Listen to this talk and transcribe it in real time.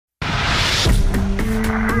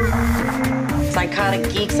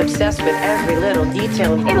psychotic geeks obsessed with every little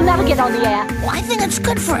detail. It'll never get on the air. Well, I think it's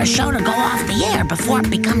good for a show to go off the air before it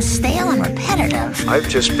becomes stale and repetitive. I've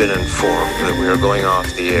just been informed that we are going off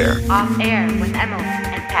the air. Off air with Emily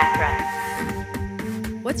and Patra.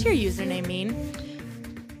 What's your username mean?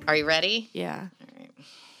 Are you ready? Yeah. All right.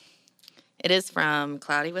 It is from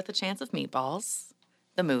Cloudy with a Chance of Meatballs,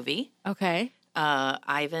 the movie. Okay.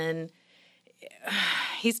 Ivan,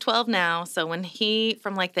 he's 12 now, so when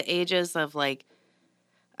from like the ages of like,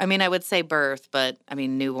 I mean, I would say birth, but I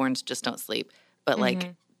mean, newborns just don't sleep. But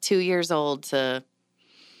like 2 years old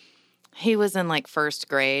he was in like first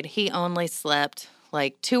grade. He only slept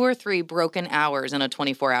like 2 or 3 broken hours in a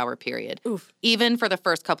 24-hour period. Oof. Even for the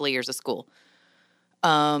first couple of years of school.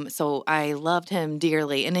 So I loved him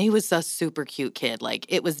dearly, and he was a super cute kid. Like,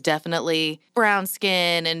 it was definitely brown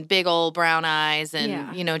skin and big old brown eyes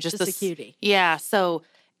and, just a cutie. Yeah, so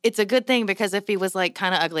it's a good thing because if he was, like,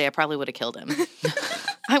 kind of ugly, I probably would have killed him.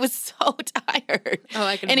 I was so tired. Oh,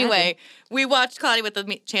 I can Anyway, imagine. we watched Cloudy with a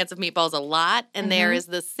Chance of Meatballs a lot, and there is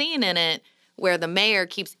this scene in it where the mayor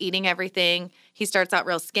keeps eating everything. He starts out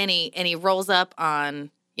real skinny, and he rolls up on,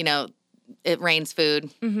 it rains food.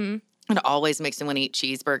 Mm-hmm. It always makes him want to eat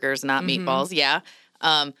cheeseburgers, not meatballs. Yeah.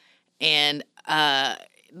 And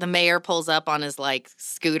the mayor pulls up on his, like,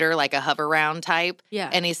 scooter, like a hover round type. Yeah.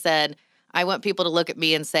 And he said, I want people to look at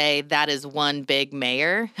me and say, that is one big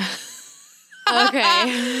mayor.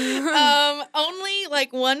 Okay. Only,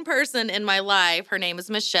 like, one person in my life. Her name is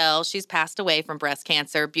Michelle. She's passed away from breast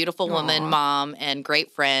cancer. Beautiful woman, mom, and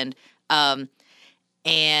great friend.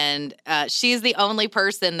 And she's the only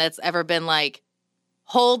person that's ever been like,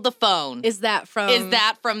 hold the phone. Is that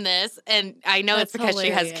from this? And I know it's because she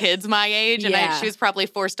has hilarious. kids my age, and Yeah. she was probably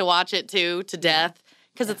forced to watch it to death.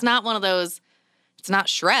 Because it's not one of those, it's not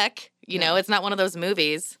Shrek, it's not one of those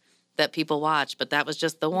movies that people watch, but that was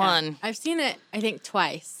just the one. I've seen it, I think,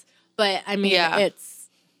 twice. But, I mean, Yeah. it's...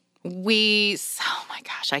 Oh my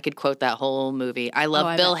gosh, I could quote that whole movie. I love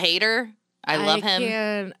I Bill bet. Hader. I love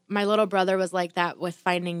him. My little brother was like that with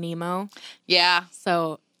Finding Nemo. Yeah.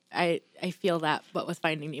 So I feel that, but with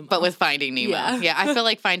Finding Nemo. But with Finding Nemo. Yeah. Yeah, I feel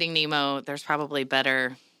like Finding Nemo, there's probably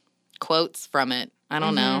better quotes from it. I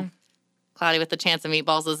don't know. Cloudy with a Chance of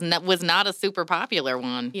Meatballs was not a super popular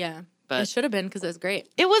one. Yeah. But it should have been because it was great.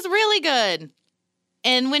 it was really good.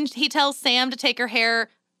 And when he tells Sam to take her hair,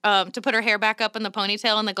 to put her hair back up in the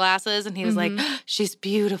ponytail and the glasses, and he was like, she's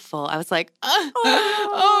beautiful. I was like, oh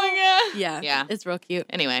my God. Yeah. Yeah. It's real cute.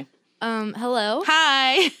 Anyway. Hello.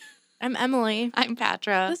 Hi. I'm Emily. I'm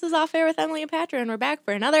Patra. This is Off Air with Emily and Patra, and we're back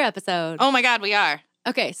for another episode. Oh my God, we are.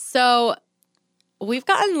 Okay, so we've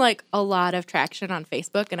gotten, like, a lot of traction on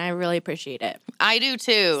Facebook, and I really appreciate it. I do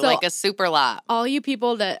too, So- like a super lot. All you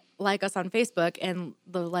people that like us on Facebook and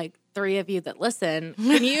the, like, 3 of you that listen,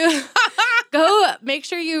 can you go make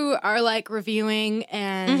sure you are, like, reviewing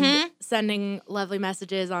and sending lovely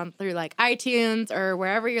messages through, like, iTunes or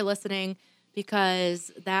wherever you're listening,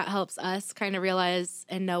 because that helps us kind of realize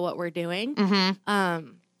and know what we're doing.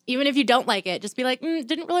 Even if you don't like it, just be like,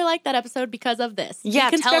 didn't really like that episode because of this. Yeah,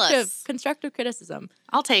 tell us. Constructive criticism.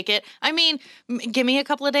 I'll take it. I mean, give me a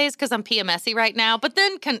couple of days because I'm PMSy right now, but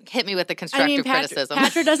then hit me with the constructive criticism.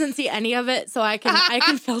 Patra doesn't see any of it, so I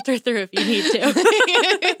can filter through if you need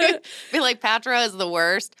to. Be like, Patra is the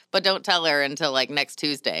worst, but don't tell her until like next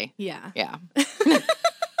Tuesday. Yeah. Yeah.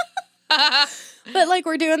 But, like,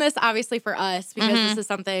 we're doing this obviously for us because this is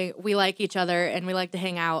something we like each other and we like to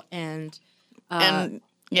hang out and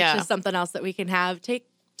yeah. it's just something else that we can take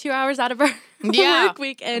 2 hours out of our Yeah. work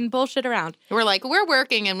week and bullshit around. We're like, we're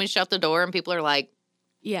working, and we shut the door, and people are like,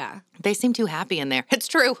 Yeah, they seem too happy in there. It's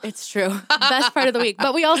true. it's true. Best part of the week.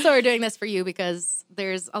 But we also are doing this for you because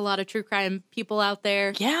there's a lot of true crime people out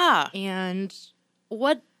there. Yeah. And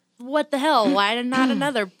what the hell? Why not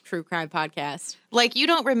another true crime podcast? Like, you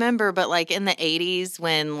don't remember, but like in the 80s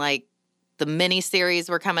when like the miniseries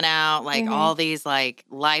were coming out, like all these like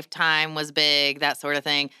Lifetime was big, that sort of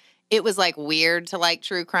thing. It was like weird to like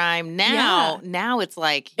true crime. Now it's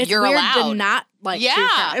like It's you're weird allowed to not like true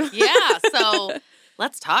crime. Yeah. So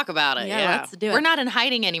let's talk about it. Yeah, let's do it. We're not in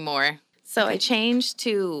hiding anymore. So I changed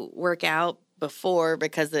to work out before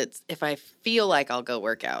because it's if I feel like I'll go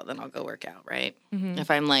work out, then I'll go work out, right? If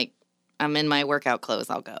I'm like I'm in my workout clothes,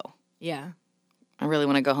 I'll go. Yeah. I really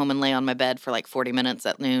want to go home and lay on my bed for like 40 minutes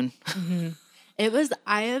at noon.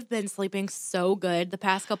 I have been sleeping so good the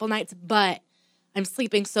past couple nights, but I'm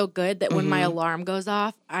sleeping so good that when my alarm goes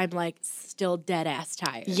off, I'm like still dead ass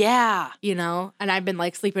tired. Yeah. You know? And I've been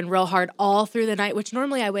like sleeping real hard all through the night, which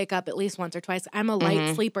normally I wake up at least once or twice. I'm a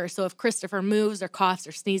light sleeper. So if Christopher moves or coughs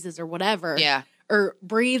or sneezes or whatever, Yeah. or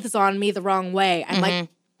breathes on me the wrong way, I'm like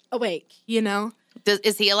awake, you know?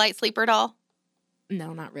 Is he a light sleeper at all?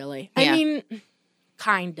 No, not really. Yeah. I mean,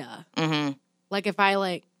 kinda. Mm-hmm. Like if I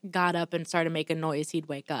like got up and started making noise, he'd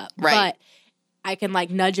wake up. Right. But I can like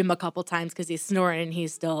nudge him a couple times because he's snoring and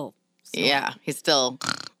he's still snoring. Yeah, he's still.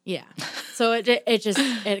 Yeah. So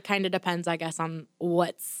it kind of depends, I guess, on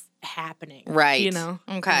what's happening. Right. You know?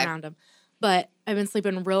 Okay. Around him. But I've been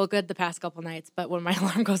sleeping real good the past couple nights. But when my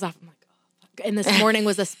alarm goes off, I'm like, oh, fuck. And this morning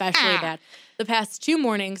was especially bad. The past 2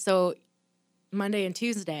 mornings, so Monday and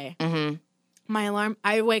Tuesday, my alarm,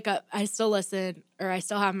 I wake up, I still listen, or I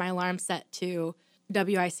still have my alarm set to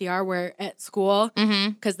WICR where at school,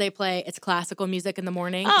 because they play, it's classical music in the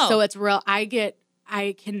morning. Oh. So it's real,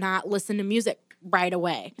 I cannot listen to music right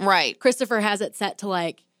away. Right. Christopher has it set to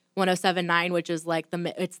like 107.9, which is like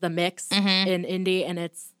it's the mix in Indy, and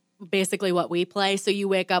it's basically what we play. So you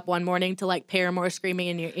wake up one morning to like Paramore screaming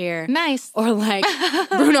in your ear. Nice. Or like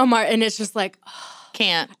Bruno Mars, and it's just like,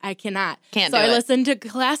 Can't. I cannot. Can't so do I it. listen to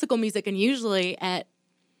classical music, and usually at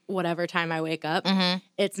whatever time I wake up,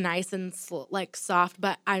 it's nice and like soft.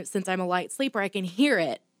 But since I'm a light sleeper, I can hear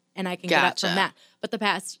it, and I can get up Gotcha. from that. But the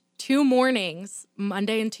past 2 mornings,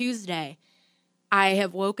 Monday and Tuesday, I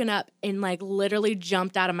have woken up and like literally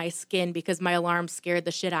jumped out of my skin because my alarm scared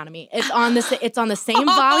the shit out of me. It's on the same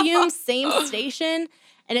volume, same station,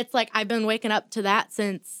 and it's like I've been waking up to that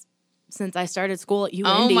since I started school at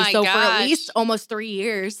UIndy. my So for gosh. at least almost 3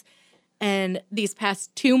 years. And these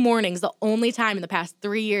past 2 mornings, the only time in the past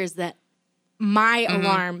 3 years that my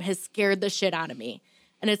alarm has scared the shit out of me.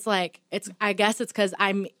 And it's like, I guess it's because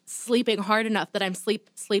I'm sleeping hard enough that I'm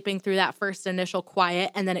sleeping through that first initial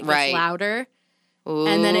quiet, and then it gets Right. louder. Ooh.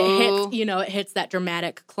 And then it hits that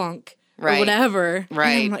dramatic clunk or Right. whatever. Right.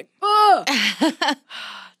 And I'm like, oh,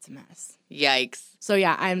 it's a mess. Yikes. So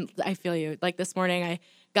yeah, I feel you. Like this morning,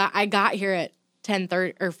 I got here at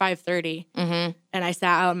 10:30 or 5:30, and I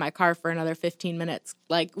sat out in my car for another 15 minutes,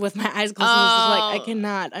 like with my eyes closed. And I was just like, I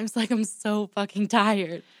cannot. I was like, I'm so fucking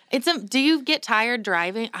tired. Do you get tired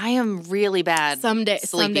driving? I am really bad. Some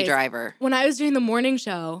sleepy days. driver. When I was doing the morning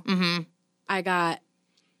show, I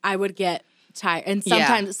would get tired, and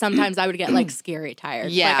sometimes I would get like scary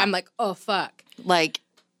tired. Yeah. Like I'm like, oh fuck. Like,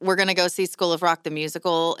 we're going to go see School of Rock the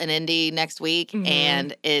Musical in Indy next week,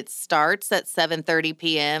 and it starts at 7:30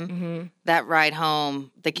 p.m. That ride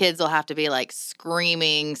home, the kids will have to be like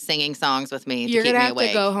screaming, singing songs with me You're to keep gonna me have awake.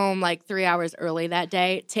 to go home like 3 hours early that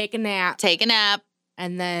day, take a nap, Take a nap.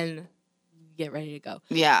 and then get ready to go.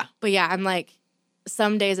 Yeah. But yeah, I'm like,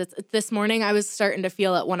 some days this morning I was starting to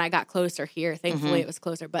feel it when I got closer here. Thankfully it was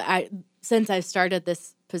closer. But since I started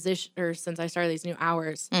this position, or since I started these new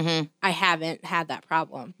hours, I haven't had that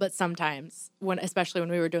problem. But sometimes especially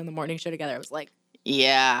when we were doing the morning show together, I was like,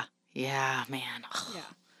 Yeah. Yeah, man. yeah.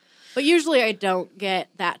 But usually I don't get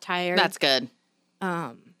that tired. That's good.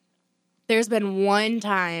 There's been one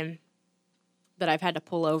time that I've had to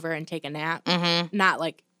pull over and take a nap. Not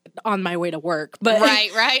like on my way to work, but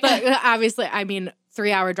Right. But obviously, I mean,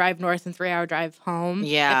 3-hour drive north and 3-hour drive home.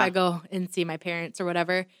 Yeah. If I go and see my parents or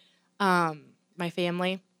whatever, my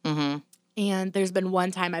family. And there's been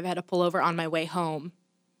one time I've had to pull over on my way home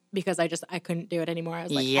because I couldn't do it anymore. I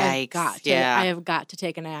was like, Yikes. Yeah. I have got to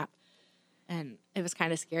take a nap. And it was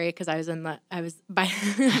kind of scary because I was by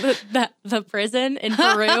the prison in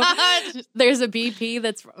Peru. There's a BP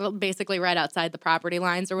that's basically right outside the property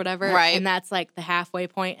lines or whatever. Right. And that's like the halfway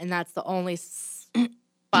point, and that's the only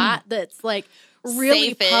spot that's like really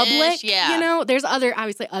Safe-ish, public. yeah. You know, there's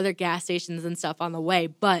obviously other gas stations and stuff on the way,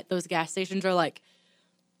 but those gas stations are like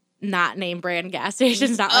not name brand gas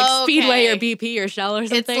stations, not like Speedway or BP or Shell or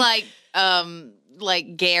something. It's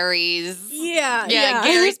like Gary's. Yeah.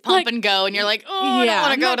 Gary's Pump Like, and Go, and you're like, oh, I don't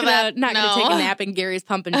want to go to that. Not gonna take a nap in Gary's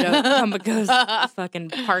Pump and Go's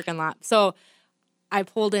fucking parking lot. So I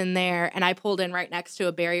pulled in there, and I pulled in right next to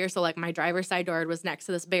a barrier. So like my driver's side door was next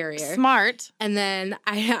to this barrier. Smart. And then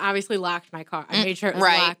I obviously locked my car. I made sure it was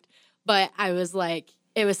right. locked. But I was like,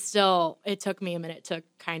 it took me a minute to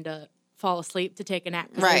kind of fall asleep to take a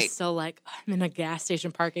nap. 'Cause I Right. was still like, I'm in a gas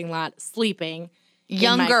station parking lot sleeping.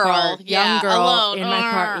 Young in my girl. car. Yeah, Young girl alone. in my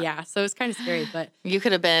car. Arr. Yeah. So it's kind of scary, but You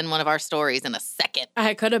could have been one of our stories in a second.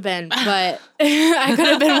 I could have been, but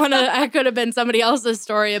I could have been somebody else's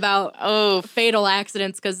story about fatal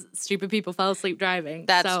accidents because stupid people fell asleep driving.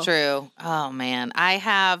 That's So, true. Oh man, I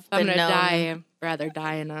have If I'm been gonna known. die, I'd rather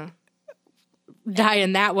die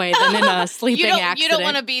in that way than in a sleeping accident. You don't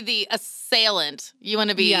want to be the assailant. You want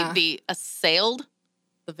to be the assailed.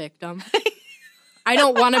 The victim. I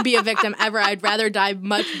don't want to be a victim ever. I'd rather die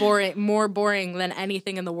more boring than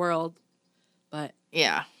anything in the world. But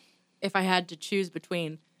Yeah. if I had to choose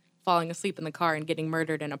between falling asleep in the car and getting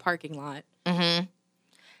murdered in a parking lot,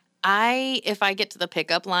 If I get to the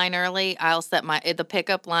pickup line early, I'll set the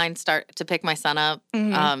pickup line start to pick my son up.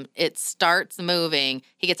 It starts moving.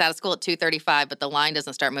 He gets out of school at 2:35, but the line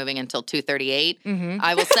doesn't start moving until 2:38.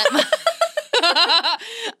 I will set my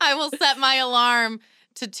I will set my alarm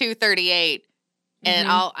to 2:38,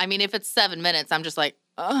 and if it's 7 minutes, I'm just like,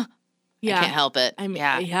 I can't help it.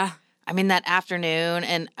 Yeah. I mean, that afternoon,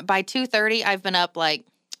 and by 2:30, I've been up like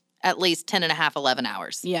at least 10 and a half, 11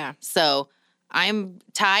 hours. Yeah. So I'm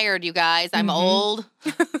tired, you guys. I'm old.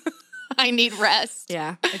 I need rest.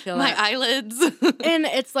 Yeah, I feel My that. eyelids. And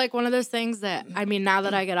it's like one of those things that, now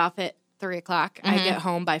that I get off at 3 o'clock, I get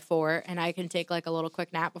home by 4, and I can take like a little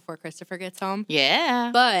quick nap before Christopher gets home.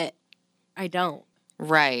 Yeah. But I don't.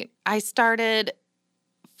 Right. I started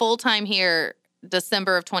full-time here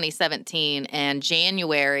December of 2017, and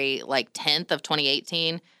January, like 10th of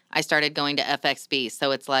 2018, I started going to FXB.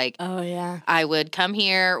 So it's like, Oh, yeah. I would come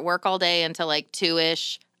here, work all day until like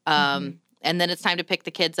 2-ish, and then it's time to pick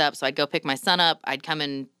the kids up. So I'd go pick my son up. I'd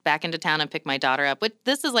come back into town and pick my daughter up. But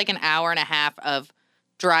this is like an hour and a half of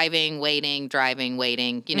driving, waiting,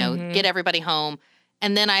 get everybody home.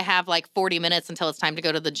 And then I have like 40 minutes until it's time to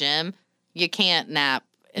go to the gym. You can't nap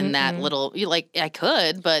in that little, I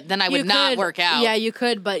could, but then I would not work out. Yeah, you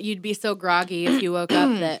could, but you'd be so groggy if you woke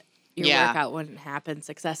up that your workout wouldn't happen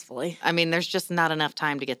successfully. I mean, there's just not enough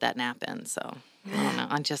time to get that nap in. So I don't know.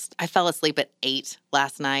 I fell asleep at 8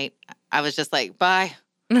 last night. I was just like, bye.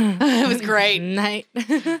 It was great. Night.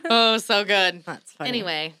 Oh, so good. That's funny.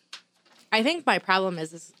 Anyway. I think my problem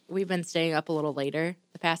is we've been staying up a little later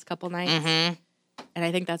the past couple nights. And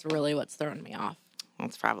I think that's really what's throwing me off.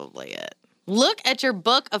 That's probably it. Look at your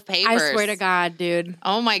book of papers. I swear to God, dude.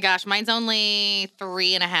 Oh my gosh, mine's only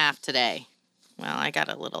 3.5 today. Well, I got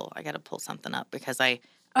to pull something up because I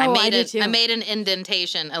made an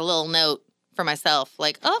indentation, a little note for myself,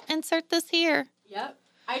 like, insert this here. Yep,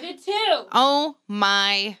 I did too. Oh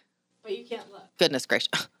my. But you can't look. Goodness gracious.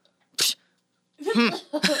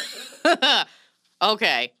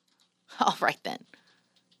 Okay. All right then.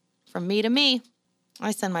 From me to me, I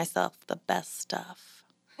send myself the best stuff.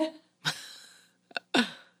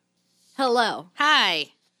 Hello.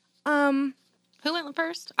 Hi. Who Who went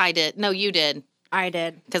first? I did. No, you did. I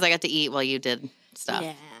did. Because I got to eat while you did stuff.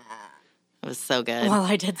 Yeah. It was so good. Well,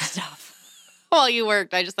 I did stuff. While you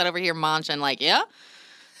worked, I just sat over here munching like, yeah?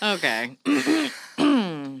 Okay.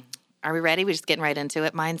 Are we ready? We're just getting right into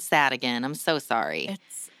it. Mine's sad again. I'm so sorry.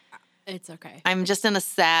 It's okay. I'm just in a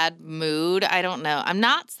sad mood. I don't know. I'm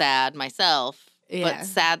not sad myself, but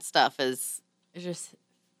sad stuff is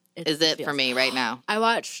it for me right now. I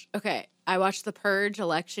watched The Purge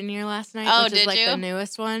election year last night, Oh, which is did like you? the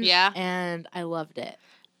newest one. Yeah. And I loved it.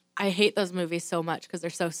 I hate those movies so much because they're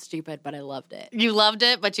so stupid, but I loved it. You loved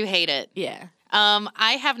it, but you hate it. Yeah.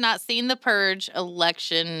 I have not seen The Purge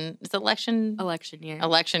election. It's election year.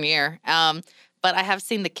 Election year. But I have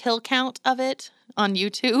seen the kill count of it on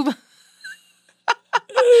YouTube.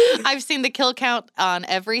 I've seen the kill count on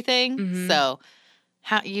everything. Mm-hmm. So,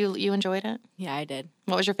 how you enjoyed it? Yeah, I did.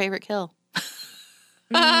 What was your favorite kill?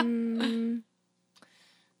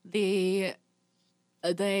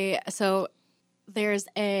 So there's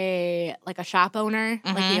a shop owner,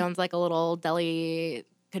 Mm-hmm. like he owns like a little deli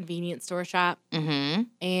convenience store shop. Mm-hmm.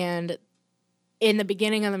 And in the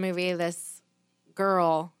beginning of the movie, this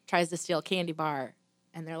girl tries to steal a candy bar,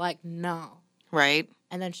 and they're like, no. Right.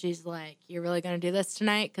 And then she's like, you're really going to do this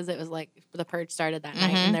tonight? Because it was like the purge started that night.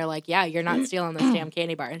 Mm-hmm. And they're like, yeah, you're not stealing this damn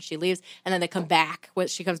candy bar. And she leaves. And then they come back.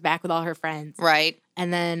 She comes back with all her friends. Right.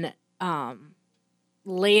 And then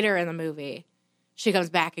later in the movie, she comes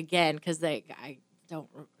back again because I'm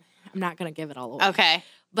not going to give it all away. Okay.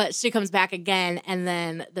 But she comes back again, and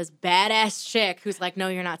then this badass chick who's like, no,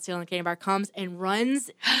 you're not stealing the candy bar, comes and runs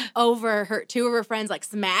over two of her friends, like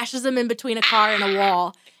smashes them in between a car and a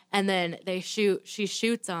wall. And then she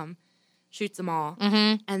shoots them all.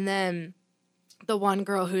 Mm-hmm. And then the one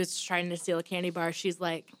girl who's trying to steal a candy bar, she's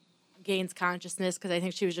like, gains consciousness because I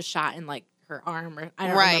think she was just shot in like her arm or I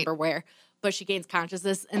don't remember where. But she gains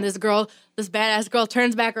consciousness. And this badass girl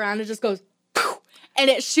turns back around and just goes, poof,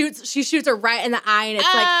 and she shoots her right in the eye. And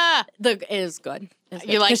it's it is good.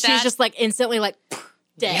 You like that? She's just like instantly like, poof,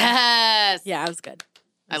 dead. Yes. Yeah, it was good.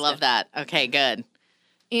 I love that. Okay, good.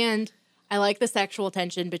 And I like the sexual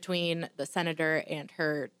tension between the senator and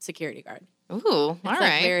her security guard. Ooh, all It's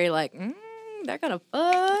right. very like, they're gonna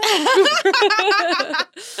fuck.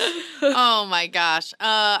 Oh my gosh.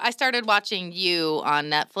 I started watching You on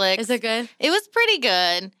Netflix. Is it good? It was pretty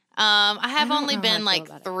good. I have don't only know how I been feel like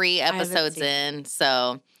about it. 3 haven't episodes seen in,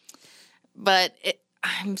 so. But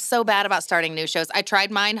I'm so bad about starting new shows. I tried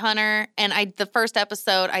Mindhunter, and the first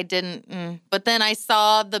episode I didn't. But then I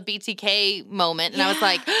saw the BTK moment, and I was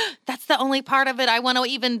like, that's the only part of it I want to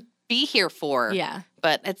even be here for. Yeah.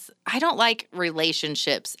 But I don't like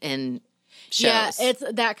relationships in shows. Yeah, it's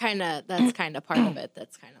that's kind of part of it.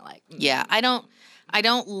 That's kind of like Yeah, I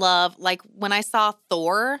don't love, like, when I saw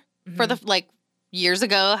Thor for the years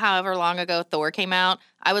ago, however long ago Thor came out,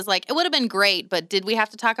 I was like, it would have been great, but did we have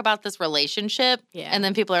to talk about this relationship? Yeah. And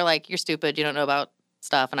then people are like, you're stupid, you don't know about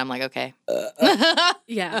stuff, and I'm like, okay.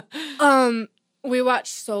 Yeah. We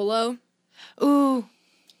watched Solo. Ooh.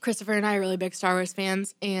 Christopher and I are really big Star Wars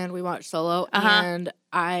fans, and we watched Solo, and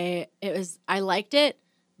I liked it,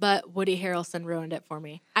 but Woody Harrelson ruined it for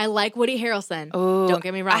me. I like Woody Harrelson. Ooh. Don't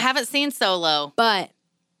get me wrong. I haven't seen Solo. But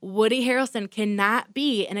Woody Harrelson cannot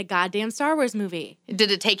be in a goddamn Star Wars movie. Did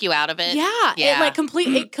it take you out of it? Yeah.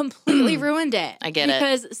 It completely ruined it. I get it.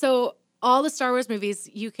 Because so all the Star Wars movies,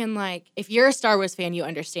 you can if you're a Star Wars fan, you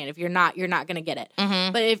understand. If you're not going to get it.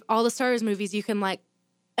 Mm-hmm. But if all the Star Wars movies, you can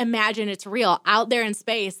imagine it's real out there in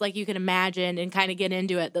space. You can imagine and kind of get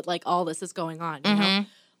into it that all this is going on, you know?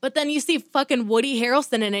 But then you see fucking Woody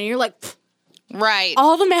Harrelson in it and you're like, right.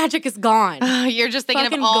 all the magic is gone. You're just thinking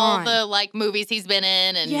Fucking of all gone. the movies he's been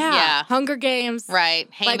in and Yeah. Hunger Games. Right.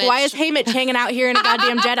 Haymitch. Why is Haymitch hanging out here in a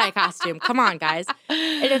goddamn Jedi costume? Come on, guys.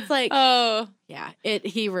 And it's Oh. yeah,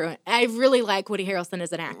 he ruined. I really like Woody Harrelson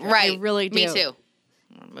as an actor. Right. I really do. Me too.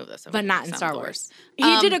 I'm gonna move this over But not to in the Star soundboard. Wars.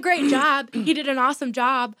 He did a great job. He did an awesome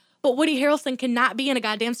job. But Woody Harrelson cannot be in a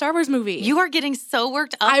goddamn Star Wars movie. You are getting so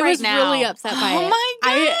worked up I right was now. really upset by it. Oh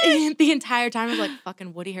my god! The entire time I was like,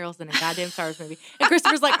 fucking Woody Harrelson in a goddamn Star Wars movie. And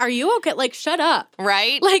Christopher's like, are you okay? Shut up.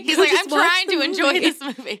 Right? He's He's like, I'm trying to enjoy this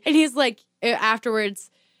movie. And he's like,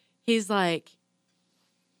 afterwards, he's like,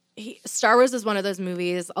 Star Wars is one of those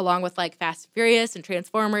movies, along with Fast and Furious and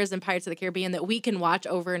Transformers and Pirates of the Caribbean, that we can watch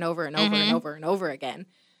over and over and over and over and over again.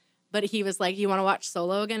 But he was like, you want to watch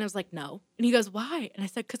Solo again? I was like, no. And he goes, why? And I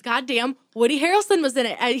said, because goddamn, Woody Harrelson was in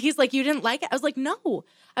it. He's like, you didn't like it? I was like, no.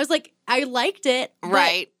 I was like, I liked it. But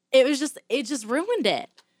Right. it just ruined it.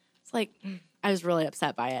 It's I was really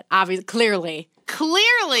upset by it. Obviously, clearly,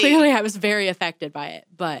 I was very affected by it.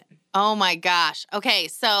 But Oh my gosh. Okay,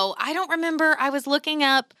 so I don't remember. I was looking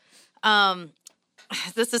up.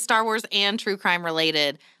 This is Star Wars and true crime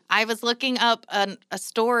related. I was looking up a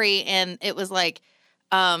story, and it was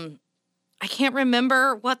I can't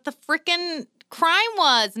remember what the frickin' crime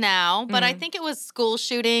was now, but I think it was school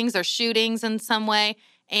shootings or shootings in some way.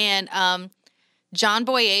 And John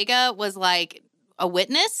Boyega was a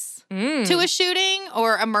witness to a shooting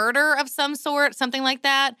or a murder of some sort, something like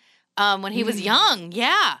that, when he was young.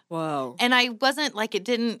 Yeah. whoa. And I wasn't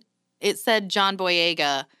it said John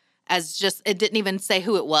Boyega it didn't even say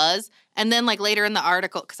who it was. And then later in the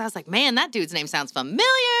article, because I was like, man, that dude's name sounds familiar.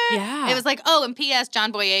 Yeah. It was and P.S.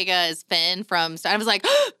 John Boyega is Finn from, I was like,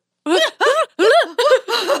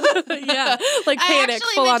 Yeah. I Panic,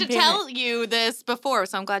 actually full on meant to panic. tell you this before,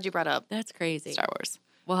 so I'm glad you brought up That's crazy. Star Wars.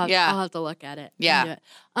 I'll have to look at it. Yeah. Do it.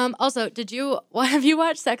 Also, have you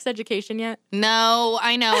watched Sex Education yet? No,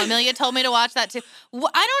 I know. Amelia told me to watch that too.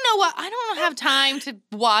 I don't have time to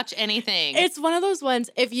watch anything. It's one of those ones,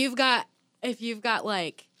 if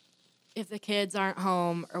the kids aren't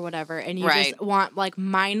home or whatever, and you Right. just want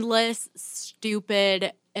mindless,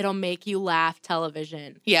 stupid, it'll make you laugh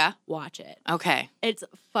television, Yeah. watch it. Okay. It's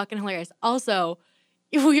fucking hilarious. Also,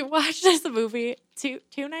 we watched this movie two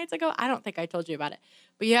nights ago. I don't think I told you about it,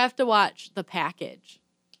 but you have to watch The Package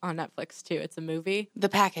on Netflix too. It's a movie. The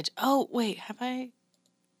Package. Oh, wait, have I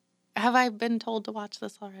been told to watch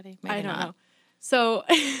this already? Maybe I don't not. know. So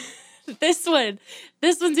this one's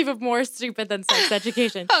even more stupid than Sex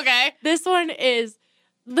Education. Okay. This one is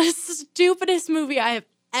the stupidest movie I have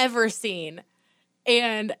ever seen.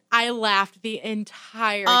 And I laughed the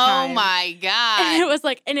entire time. Oh my God. And it was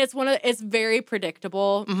it's very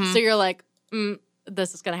predictable. So you're like,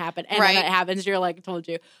 this is going to happen. And Right. then it happens, you're like, told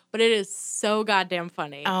you. But it is so goddamn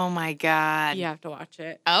funny. Oh my God. You have to watch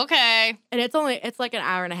it. Okay. And it's an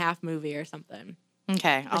hour and a half movie or something.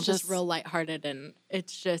 Okay. It's just real lighthearted, and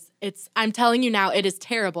I'm telling you now, it is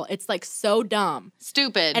terrible. It's so dumb.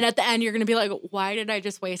 stupid. And at the end, you're going to be like, why did I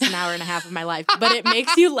just waste an hour and a half of my life? But it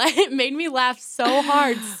makes it made me laugh so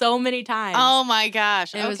hard so many times. oh my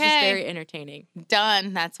gosh. It was just very entertaining.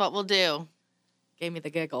 done. That's what we'll do. Gave me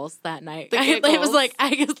the giggles that night. The It giggles. was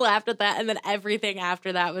I just laughed at that, and then everything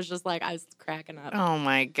after that was just I was cracking up. Oh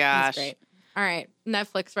my It was gosh. great. All right,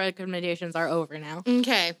 Netflix recommendations are over now.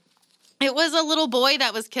 Okay. It was a little boy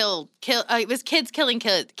that was killed. It was kids killing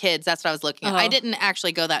kids. That's what I was looking at. I didn't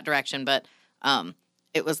actually go that direction, but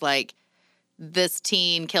it was this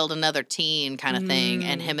teen killed another teen kind of thing,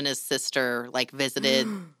 and him and his sister like visited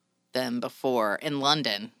them before in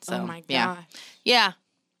London. So, Oh my yeah. gosh. Yeah.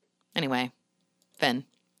 Anyway, Finn.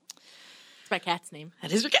 It's my cat's name.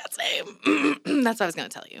 That is your cat's name. That's what I was going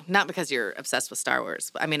to tell you. Not because you're obsessed with Star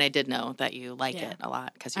Wars. I mean, I did know that you like it a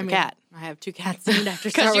lot because you're a cat. I have 2 cats named after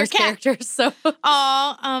 'Cause Star you're a Wars cat. characters, so.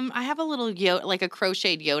 I have a little Yoda, like a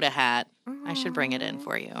crocheted Yoda hat. I should bring it in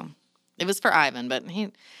for you. It was for Ivan, but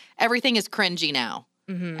everything is cringy now.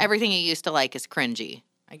 Everything he used to like is cringy.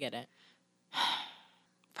 I get it.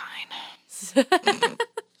 Fine.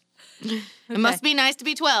 It must be nice to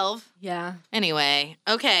be 12. Yeah. Anyway,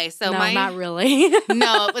 okay, so No, my not really.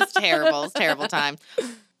 No, it was terrible. It was a terrible time.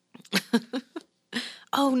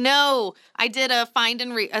 Oh no! I did a find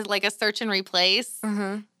and like a search and replace,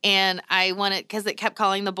 and I wanted because it kept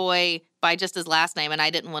calling the boy by just his last name, and I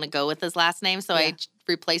didn't want to go with his last name, so I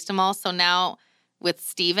replaced them all. So now with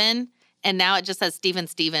Steven, and now it just says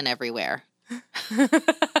Steven everywhere.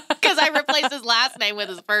 Because I replaced his last name with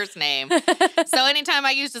his first name. So anytime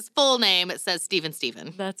I use his full name, it says Steven.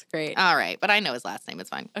 That's great. All right, but I know his last name. It's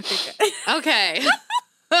fine. Okay, good. Okay.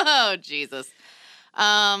 Oh, Jesus.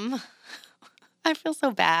 I feel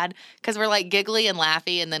so bad because we're like giggly and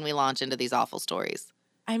laughy, and then we launch into these awful stories.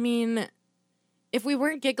 I mean, if we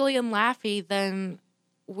weren't giggly and laughy, then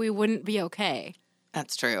we wouldn't be okay.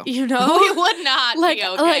 That's true. You know? We would not Like, be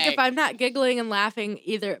okay. like if I'm not giggling and laughing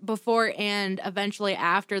either before and eventually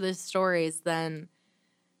after the stories, then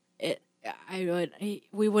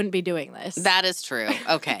we wouldn't be doing this. That is true.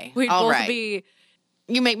 Okay. We'd All both right. be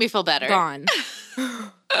You make me feel better. gone.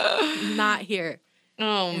 Not here.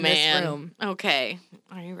 Oh, in this man. room. Okay.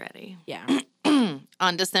 Are you ready? Yeah.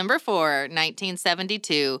 On December 4,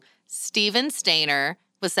 1972, Steven Stainer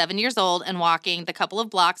was 7 years old and walking the couple of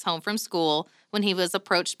blocks home from school when he was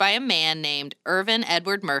approached by a man named Irvin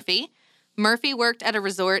Edward Murphy. Murphy worked at a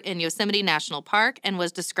resort in Yosemite National Park and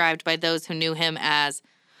was described by those who knew him as...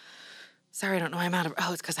 Sorry, I don't know why I'm out of...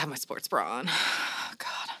 Oh, it's because I have my sports bra on. Oh,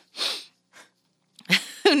 God.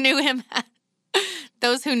 Who knew him...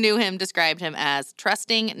 Those who knew him described him as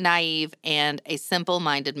trusting, naive, and a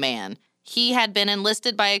simple-minded man. He had been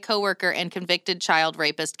enlisted by a coworker and convicted child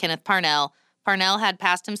rapist Kenneth Parnell. Parnell had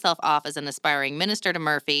passed himself off as an aspiring minister to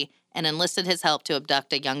Murphy and enlisted his help to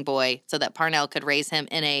abduct a young boy so that Parnell could raise him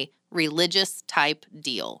in a religious-type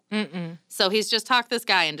deal. So he's just talked this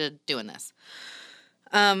guy into doing this.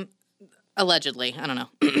 Allegedly, I don't know.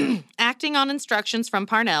 Acting on instructions from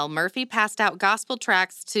Parnell, Murphy passed out gospel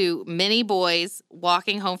tracts to many boys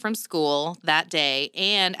walking home from school that day,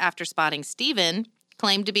 and after spotting Steven,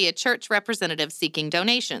 claimed to be a church representative seeking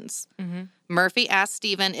donations. Murphy asked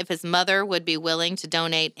Steven if his mother would be willing to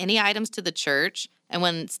donate any items to the church, and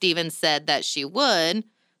when Steven said that she would,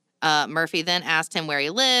 Murphy then asked him where he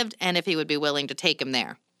lived and if he would be willing to take him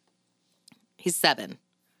there. He's 7.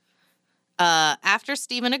 After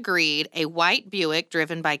Steven agreed, a white Buick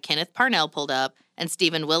driven by Kenneth Parnell pulled up, and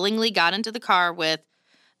Steven willingly got into the car with,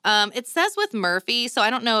 it says with Murphy, so I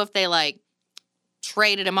don't know if they, like,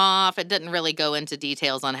 traded him off. It didn't really go into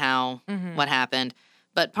details on how, what happened.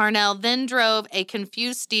 But Parnell then drove a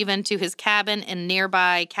confused Steven to his cabin in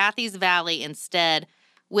nearby Cathy's Valley instead,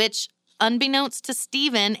 which, unbeknownst to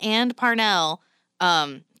Steven and Parnell,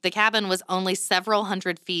 the cabin was only several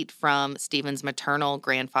hundred feet from Steven's maternal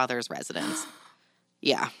grandfather's residence.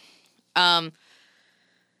 Yeah.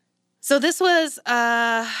 So this was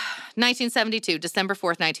 1972, December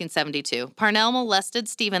 4th, 1972. Parnell molested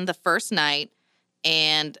Steven the first night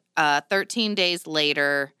and 13 days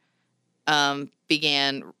later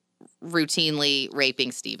began routinely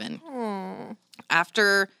raping Steven.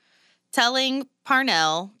 After telling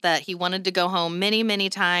Parnell that he wanted to go home many, many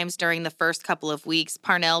times during the first couple of weeks,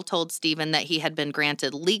 Parnell told Steven that he had been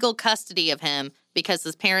granted legal custody of him because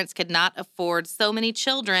his parents could not afford so many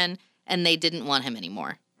children and they didn't want him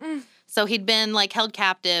anymore. So he'd been like held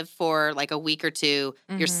captive for like a week or two.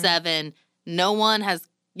 You're 7. No one has,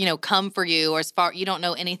 come for you, or as far you don't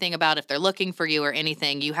know anything about if they're looking for you or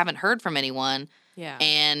anything. You haven't heard from anyone. Yeah.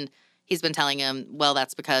 And he's been telling him, well,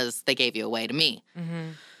 that's because they gave you away to me.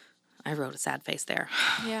 I wrote a sad face there.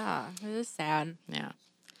 Yeah, it is sad.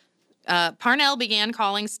 Yeah. Parnell began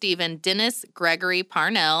calling Steven Dennis Gregory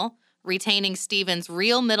Parnell, retaining Steven's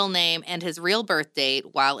real middle name and his real birth date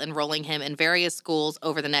while enrolling him in various schools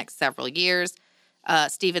over the next several years.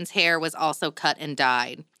 Steven's hair was also cut and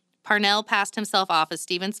dyed. Parnell passed himself off as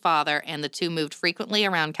Steven's father, and the two moved frequently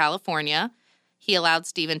around California. He allowed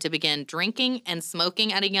Steven to begin drinking and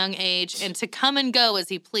smoking at a young age and to come and go as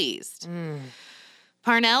he pleased.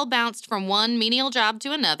 Parnell bounced from one menial job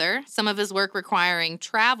to another, some of his work requiring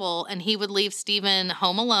travel, and he would leave Steven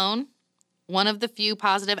home alone. One of the few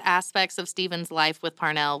positive aspects of Stephen's life with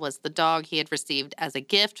Parnell was the dog he had received as a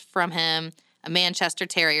gift from him, a Manchester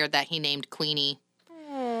Terrier that he named Queenie.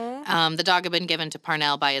 The dog had been given to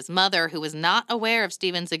Parnell by his mother, who was not aware of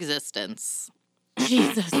Stephen's existence.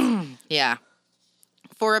 Jesus. Yeah.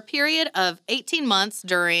 For a period of 18 months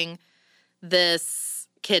during this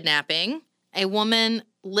kidnapping, a woman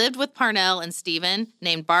lived with Parnell and Stephen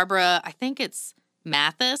named Barbara, I think it's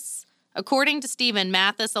Mathis. According to Stephen,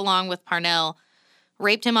 Mathis, along with Parnell,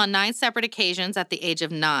 raped him on 9 separate occasions at the age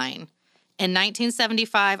of 9. In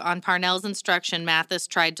 1975, on Parnell's instruction, Mathis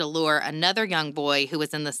tried to lure another young boy who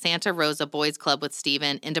was in the Santa Rosa Boys Club with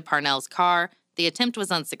Stephen into Parnell's car. The attempt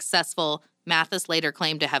was unsuccessful. Mathis later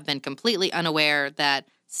claimed to have been completely unaware that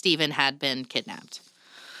Stephen had been kidnapped.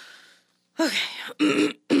 Okay.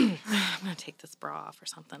 I'm going to take this bra off or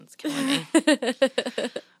something. It's killing me.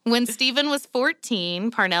 When Stephen was 14,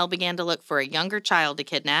 Parnell began to look for a younger child to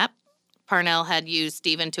kidnap. Parnell had used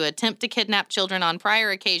Stephen to attempt to kidnap children on prior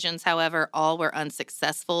occasions. However, all were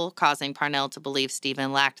unsuccessful, causing Parnell to believe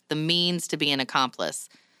Stephen lacked the means to be an accomplice.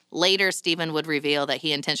 Later, Stephen would reveal that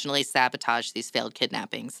he intentionally sabotaged these failed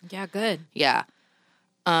kidnappings. Yeah, good. Yeah.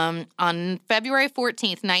 On February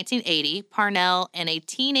 14th, 1980, Parnell and a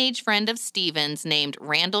teenage friend of Stephen's named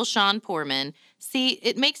Randall Sean Poorman. See,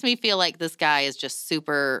 it makes me feel like this guy is just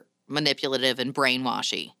super manipulative and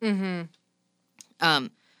brainwashy. Mm-hmm.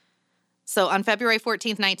 So on February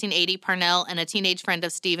 14th, 1980, Parnell and a teenage friend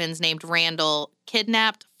of Stephen's named Randall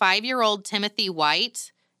kidnapped 5-year-old Timothy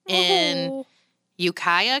White in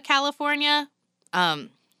Ukiah, California.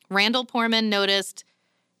 Randall Poorman noticed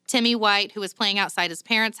Timmy White, who was playing outside his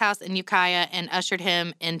parents' house in Ukiah, and ushered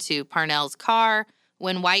him into Parnell's car.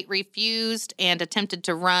 When White refused and attempted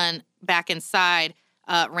to run back inside,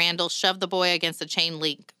 Randall shoved the boy against a chain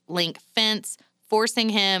link fence, forcing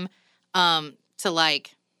him to,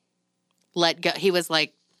 let go. He was,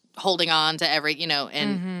 holding on to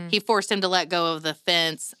and he forced him to let go of the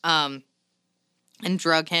fence and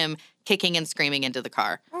drug him, kicking and screaming, into the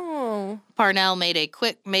car. Parnell made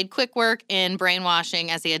quick work in brainwashing,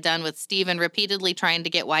 as he had done with Stephen, repeatedly trying to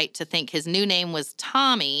get White to think his new name was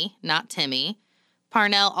Tommy, not Timmy.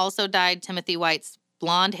 Parnell also dyed Timothy White's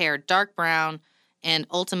blonde hair dark brown, and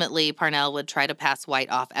ultimately Parnell would try to pass White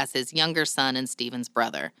off as his younger son and Stephen's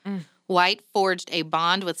brother. White forged a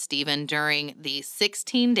bond with Stephen during the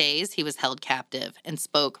 16 days he was held captive and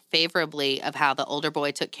spoke favorably of how the older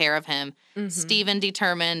boy took care of him. Stephen,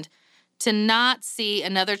 determined to not see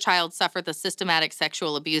another child suffer the systematic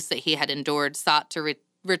sexual abuse that he had endured, sought to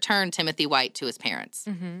return Timothy White to his parents.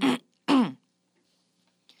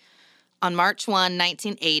 On March 1,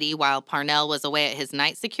 1980, while Parnell was away at his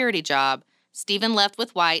night security job, Stephen left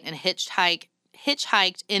with White and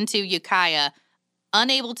hitchhiked into Ukiah,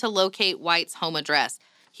 unable to locate White's home address.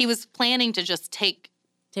 He was planning to just take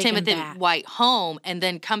Timothy White home and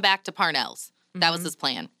then come back to Parnell's. That was his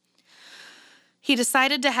plan. He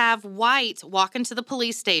decided to have White walk into the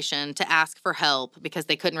police station to ask for help because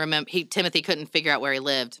they couldn't remember. Timothy couldn't figure out where he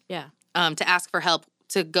lived. Yeah. To ask for help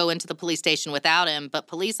to go into the police station without him, but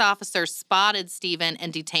police officers spotted Stephen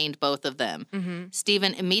and detained both of them.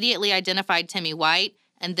 Stephen immediately identified Timmy White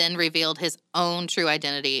and then revealed his own true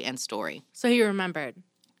identity and story. So he remembered.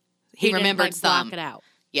 He remembered some. Block it out.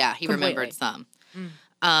 Yeah, he remembered some.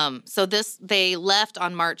 So they left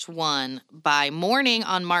on March 1. By morning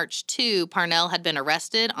on March 2, Parnell had been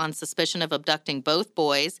arrested on suspicion of abducting both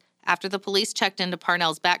boys. After the police checked into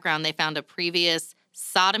Parnell's background, they found a previous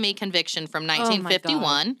sodomy conviction from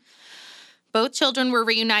 1951. Both children were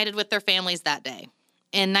reunited with their families that day.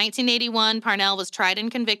 In 1981, Parnell was tried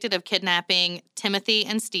and convicted of kidnapping Timothy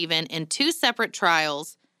and Stephen in 2 separate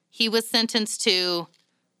trials. He was sentenced to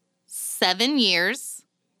 7 years,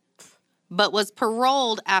 but was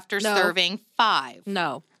paroled after serving 5.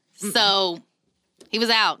 No. So he was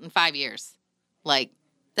out in 5 years.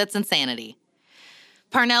 That's insanity.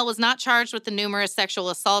 Parnell was not charged with the numerous sexual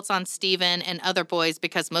assaults on Stephen and other boys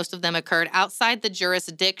because most of them occurred outside the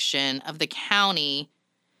jurisdiction of the county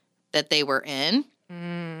that they were in,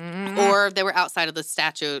 or they were outside of the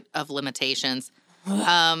statute of limitations.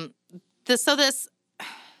 This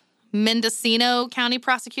Mendocino County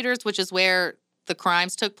prosecutors, which is where the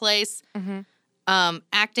crimes took place,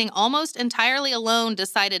 acting almost entirely alone,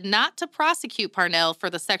 decided not to prosecute Parnell for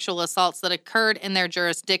the sexual assaults that occurred in their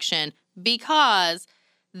jurisdiction because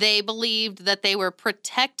they believed that they were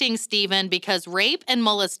protecting Stephen because rape and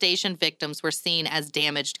molestation victims were seen as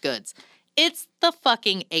damaged goods. It's the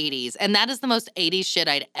fucking 80s, and that is the most 80s shit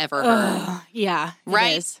I'd ever heard. Yeah.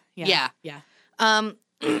 Right? It is. Yeah.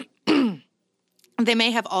 They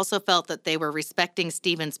may have also felt that they were respecting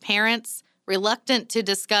Stephen's parents, reluctant to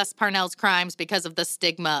discuss Parnell's crimes because of the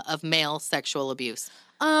stigma of male sexual abuse.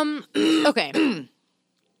 Okay.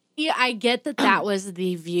 Yeah, I get that was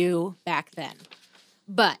the view back then.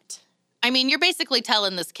 But I mean, you're basically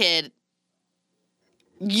telling this kid,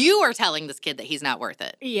 you are telling this kid that he's not worth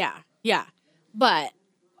it. yeah. But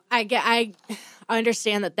I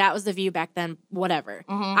understand that was the view back then, whatever.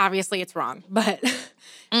 Obviously it's wrong, but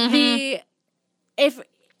if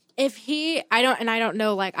he I don't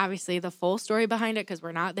know, like, obviously the full story behind it because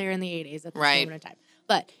we're not there in the 80s at this moment in time.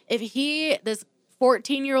 But if this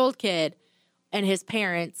 14-year-old kid and his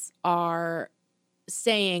parents are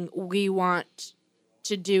saying we want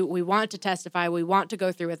to testify, we want to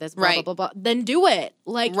go through with this, blah, blah, blah, blah, then do it.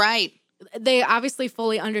 Like, they obviously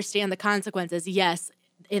fully understand the consequences. Yes,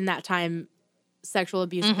 in that time, sexual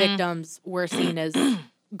abuse victims were seen as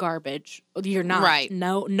garbage. You're not. Right.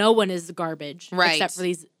 No one is garbage except for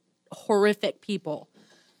these horrific people.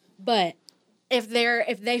 But if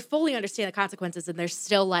they fully understand the consequences and they're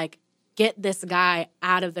still like, get this guy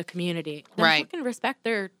out of the community, then fucking respect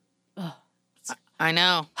their. I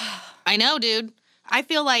know, dude. I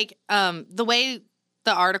feel like the way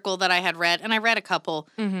the article that I had read, and I read a couple,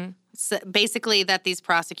 basically that these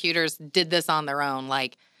prosecutors did this on their own.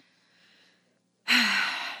 Like,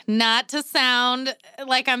 not to sound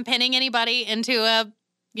like I'm pinning anybody into a,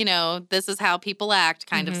 this is how people act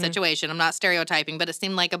kind of situation. I'm not stereotyping, but it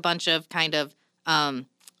seemed like a bunch of kind of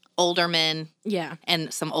older men. Yeah.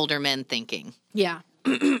 And some older men thinking. Yeah,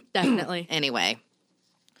 definitely. Anyway,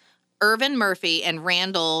 Irvin Murphy and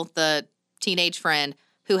Randall, the teenage friend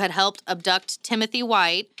who had helped abduct Timothy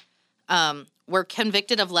White, were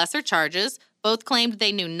convicted of lesser charges. Both claimed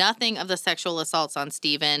they knew nothing of the sexual assaults on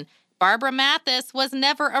Stephen. Barbara Mathis was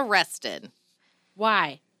never arrested.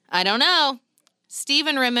 Why? I don't know.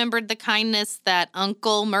 Stephen remembered the kindness that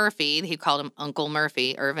Uncle Murphy, he called him Uncle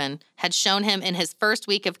Murphy, Irvin, had shown him in his first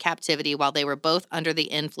week of captivity while they were both under the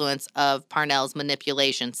influence of Parnell's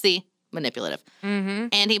manipulation. See? Manipulative.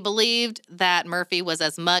 And he believed that Murphy was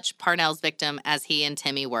as much Parnell's victim as he and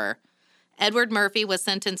Timmy were. Edward Murphy was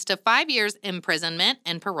sentenced to 5 years imprisonment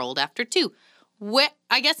and paroled after 2.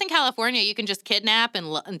 I guess in California, you can just kidnap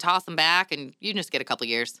and toss them back, and you just get a couple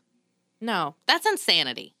years. No. That's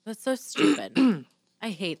insanity. That's so stupid. I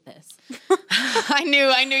hate this. I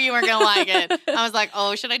knew you weren't going to like it. I was like,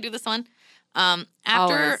 oh, should I do this one?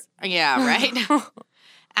 Always. Yeah, right?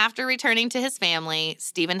 After returning to his family,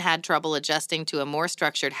 Stephen had trouble adjusting to a more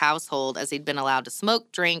structured household as he'd been allowed to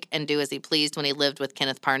smoke, drink, and do as he pleased when he lived with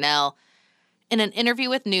Kenneth Parnell. In an interview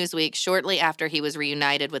with Newsweek shortly after he was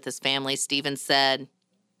reunited with his family, Stephen said,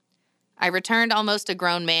 "I returned almost a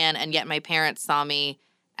grown man, and yet my parents saw me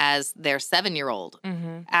as their 7-year-old.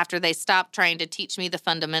 After they stopped trying to teach me the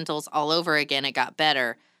fundamentals all over again, it got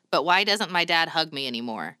better. But why doesn't my dad hug me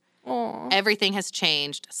anymore? Aww. Everything has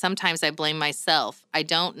changed. Sometimes I blame myself. I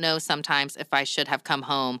don't know sometimes if I should have come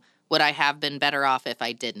home. Would I have been better off if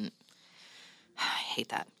I didn't?" I hate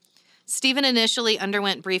that. Stephen initially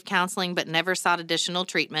underwent brief counseling but never sought additional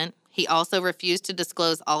treatment. He also refused to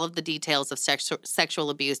disclose all of the details of sexual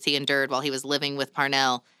abuse he endured while he was living with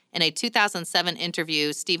Parnell. In a 2007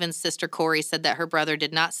 interview, Stephen's sister Corey said that her brother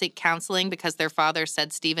did not seek counseling because their father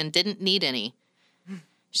said Stephen didn't need any.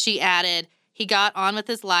 She added, "He got on with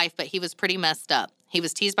his life, but he was pretty messed up. He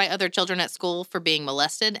was teased by other children at school for being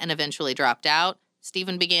molested and eventually dropped out.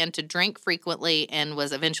 Stephen began to drink frequently and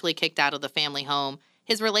was eventually kicked out of the family home.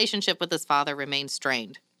 His relationship with his father remained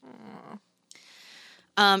strained."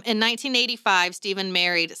 In 1985, Stephen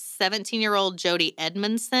married 17-year-old Jody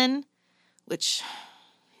Edmondson, which,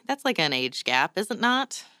 that's like an age gap, is it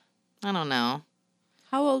not? I don't know.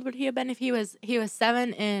 How old would he have been if he was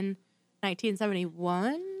 7 in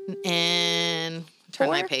 1971? And turn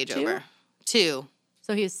my page over. 2.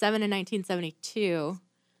 So he was 7 in 1972.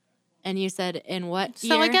 And you said in what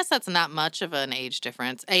year? So I guess that's not much of an age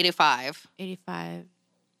difference. 85. 85.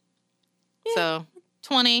 Yeah. So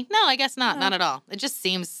 20. No, I guess not. No. Not at all. It just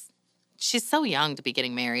seems she's so young to be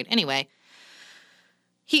getting married. Anyway,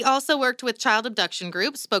 he also worked with child abduction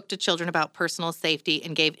groups, spoke to children about personal safety,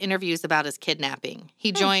 and gave interviews about his kidnapping.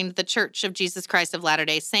 He joined the Church of Jesus Christ of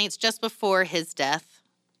Latter-day Saints just before his death.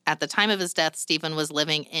 At the time of his death, Stephen was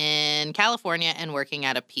living in California and working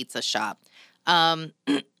at a pizza shop.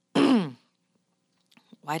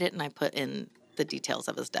 Why didn't I put in the details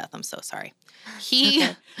of his death? I'm so sorry.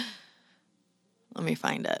 Let me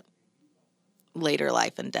find it. Later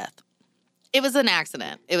life and death. It was an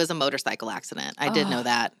accident. It was a motorcycle accident. I did know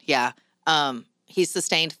that. Yeah. He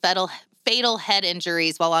sustained fatal head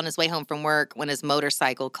injuries while on his way home from work when his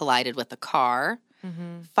motorcycle collided with a car.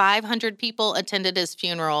 500 people attended his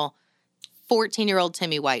funeral. 14-year-old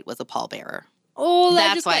Timmy White was a pallbearer. Oh, that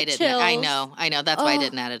That's just why got I didn't. chills. I know. That's why I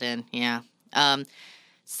didn't add it in. Yeah.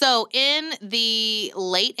 So in the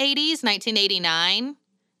late 80s, 1989,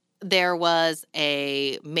 there was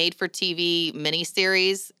a made-for-TV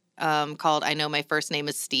miniseries called I Know My First Name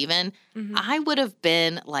is Steven. Mm-hmm. I would have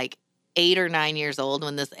been like 8 or 9 years old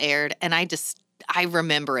when this aired, and I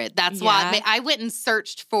remember it. That's why I went and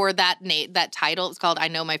searched for that title. It's called I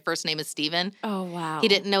Know My First Name is Steven. Oh, wow. He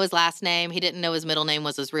didn't know his last name. He didn't know his middle name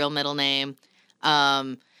was his real middle name.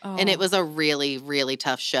 And it was a really, really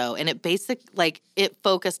tough show. And it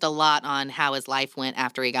focused a lot on how his life went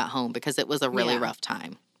after he got home because it was a really rough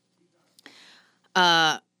time.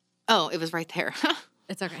 It was right there.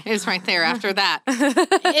 It's okay. It was right there after that.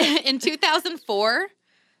 In 2004,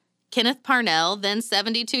 Kenneth Parnell, then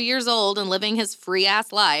 72 years old and living his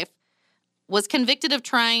free-ass life, was convicted of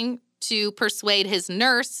trying to persuade his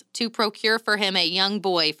nurse to procure for him a young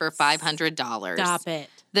boy for $500. Stop it.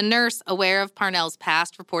 The nurse, aware of Parnell's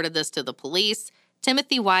past, reported this to the police.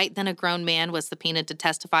 Timothy White, then a grown man, was subpoenaed to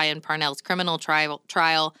testify in Parnell's criminal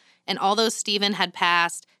trial. And although Stephen had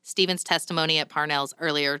passed, Stephen's testimony at Parnell's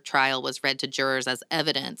earlier trial was read to jurors as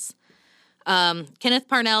evidence. Kenneth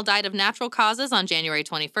Parnell died of natural causes on January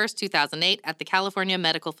 21st, 2008 at the California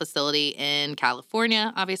Medical Facility in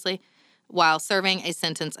California, obviously, while serving a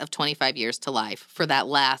sentence of 25 years to life for that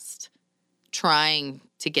last trying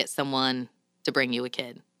to get someone to bring you a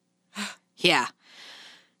kid. Yeah.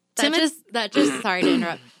 That just sorry to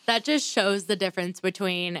interrupt. That just shows the difference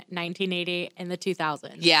between 1980 and the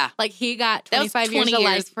 2000s. Yeah. Like he got That was 25 years 20 to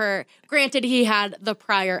life years. for, granted he had the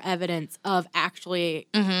prior evidence of actually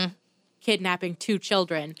kidnapping 2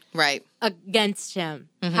 children Right. against him.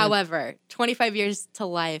 However, 25 years to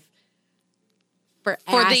life for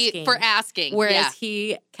asking. Whereas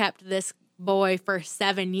he kept this boy for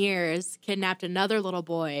 7 years, kidnapped another little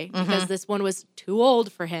boy because this one was too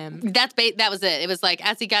old for him. That was it. It was like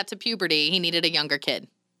as he got to puberty, he needed a younger kid.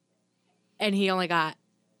 And he only got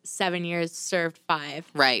 7 years, served 5.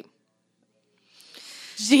 Right.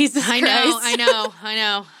 Jesus Christ. I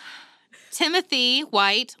know. Timothy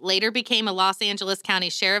White later became a Los Angeles County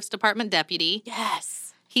Sheriff's Department deputy.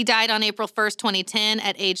 Yes. He died on April 1st, 2010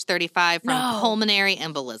 at age 35 from pulmonary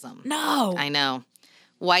embolism. No. I know.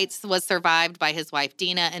 White was survived by his wife,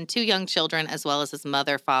 Dina, and 2 young children, as well as his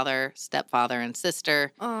mother, father, stepfather, and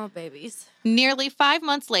sister. Oh, babies. Nearly 5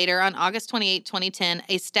 months later, on August 28, 2010,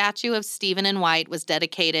 a statue of Stephen and White was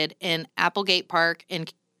dedicated in Applegate Park.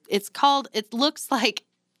 It looks like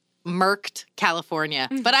Mercked, California,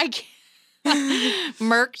 but I can't.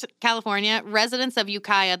 Mercked, California. Residents of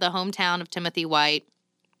Ukiah, the hometown of Timothy White,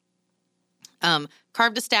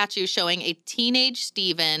 carved a statue showing a teenage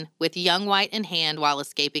Stephen with young White in hand while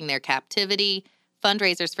escaping their captivity.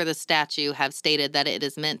 Fundraisers for the statue have stated that it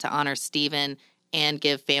is meant to honor Stephen and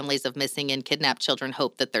give families of missing and kidnapped children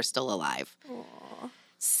hope that they're still alive. Aww.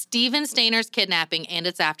 Stephen Stainer's kidnapping and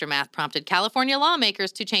its aftermath prompted California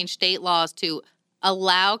lawmakers to change state laws to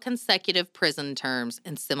allow consecutive prison terms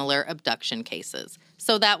in similar abduction cases.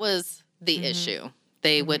 So that was the issue.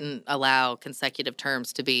 They wouldn't allow consecutive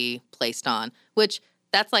terms to be placed on, which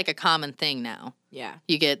that's like a common thing now. Yeah.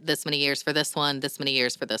 You get this many years for this one, this many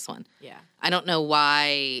years for this one. Yeah. I don't know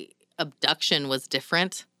why abduction was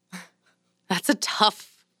different. That's a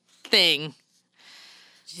tough thing.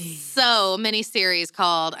 Jeez. So, a miniseries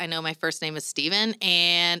called I Know My First Name is Steven,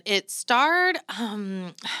 and it starred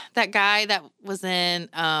that guy that was in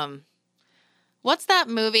what's that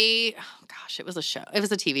movie? Oh, gosh, it was a show. It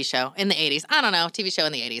was a TV show in the 80s. I don't know, TV show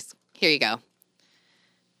in the 80s. Here you go.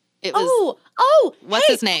 It was. What's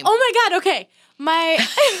his name? Oh my God. Okay,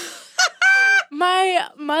 my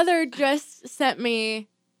mother just sent me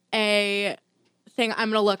a thing. I'm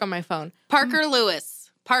gonna look on my phone. Parker Lewis.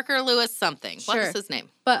 Parker Lewis something. Sure. What is his name?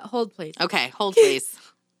 But hold, please. Okay, hold please.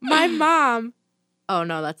 My mom. Oh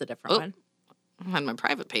no, that's a different one. On my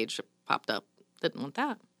private page popped up. Didn't want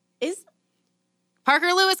that. Is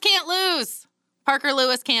Parker Lewis Can't Lose. Parker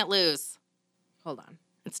Lewis Can't Lose. Hold on.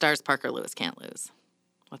 It stars Parker Lewis Can't Lose.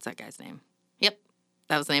 What's that guy's name? Yep,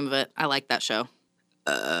 that was the name of it. I like that show.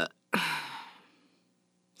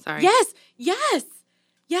 Sorry.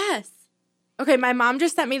 Yes. Okay, my mom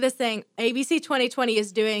just sent me this thing. ABC 2020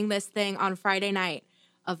 is doing this thing on Friday night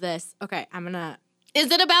of this. Okay, I'm gonna.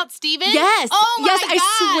 Is it about Steven? Yes. Oh my God.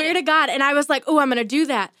 I swear to God. And I was like, oh, I'm gonna do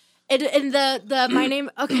that. And the my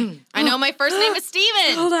name. Okay. I know my first name is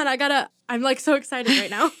Steven. Hold on, I'm like so excited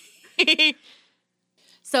right now.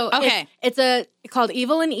 So okay, it's called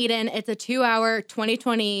Evil in Eden. It's a 2-hour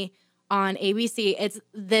 2020 on ABC. It's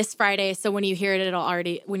this Friday. So when you hear it,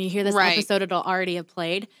 when you hear this episode, it'll already have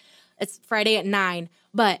played. It's Friday at 9.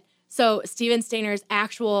 But So Steven Stayner's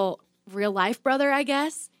actual real life brother, I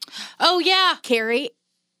guess, Oh, yeah. Carrie,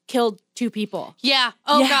 killed 2 people. Yeah.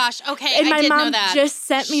 Oh, Yeah. gosh. Okay. And I my did mom know that. just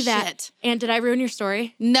sent me that. Shit. And did I ruin your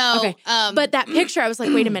story? No. Okay. But that picture, I was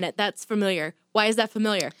like, wait a minute, that's familiar. Why is that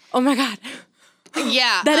familiar? Oh my God.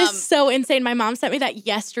 Yeah. That is so insane. My mom sent me that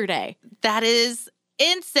yesterday. That is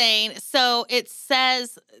insane. So it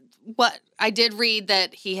says what I did read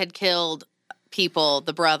that he had killed people,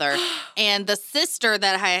 the brother, and the sister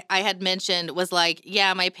that I had mentioned was like,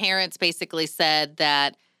 yeah, my parents basically said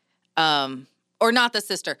that, or not the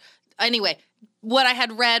sister. Anyway, what I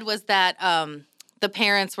had read was that the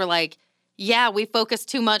parents were like, yeah, we focused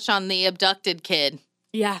too much on the abducted kid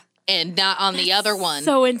Yeah. and not on the other one.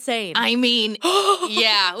 So insane. I mean,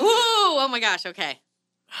 yeah. Ooh, oh my gosh. Okay.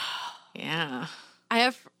 Yeah. I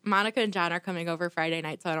have Monica and John are coming over Friday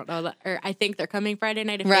night, so I don't know that, or I think they're coming Friday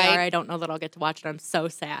night. If Right. they are, I don't know that I'll get to watch it. I'm so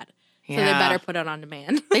sad. So they Yeah. better put it on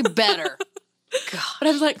demand. They better. But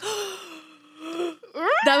I was like,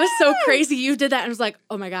 that was so crazy. You did that. And I was like,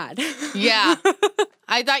 oh my God. Yeah.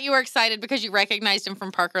 I thought you were excited because you recognized him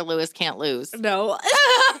from Parker Lewis Can't Lose. No.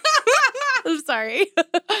 I'm sorry.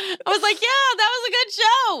 I was like, yeah, that was a good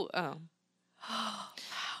show. Oh.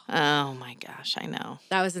 Oh my gosh, I know.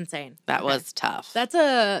 That was insane. That Okay. was tough.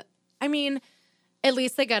 I mean, at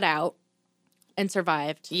least they got out and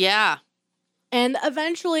survived. Yeah. And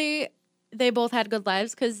eventually they both had good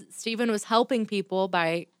lives because Stephen was helping people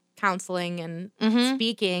by counseling and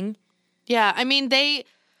speaking. Yeah. I mean,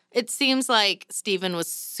 it seems like Stephen was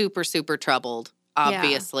super, super troubled,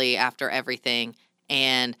 obviously, after everything.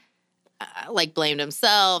 And like blamed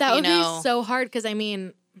himself. That would you know. be so hard because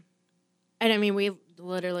we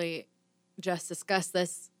literally just discussed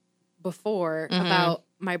this before about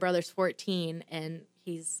my brother's 14 and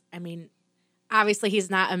obviously he's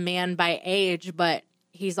not a man by age, but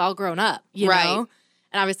he's all grown up, you Right. know?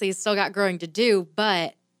 And obviously he's still got growing to do,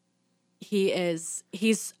 but he's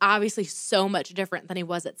obviously so much different than he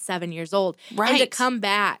was at 7 years old. Right. And to come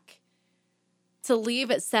back, to leave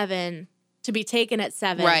at 7, to be taken at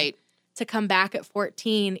 7. Right. To come back at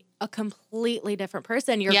 14, a completely different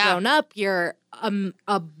person. You're Yeah. grown up. You're a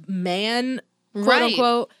man, quote Right.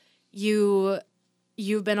 unquote.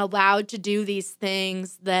 You've been allowed to do these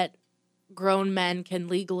things that grown men can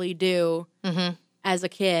legally do as a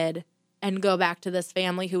kid, and go back to this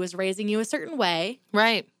family who was raising you a certain way,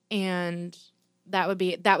 Right. and that would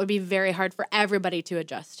be very hard for everybody to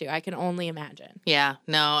adjust to. I can only imagine. Yeah.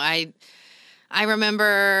 No, I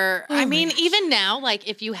remember, I mean, gosh. even now, like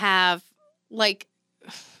if you have, like,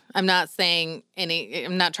 I'm not trying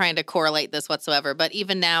to correlate this whatsoever, but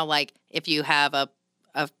even now, like if you have a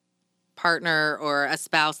partner or a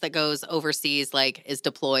spouse that goes overseas, like is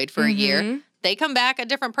deployed for a year, they come back a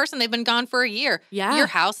different person. They've been gone for a year. Yeah. Your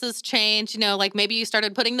house has changed, like maybe you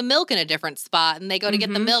started putting the milk in a different spot and they go to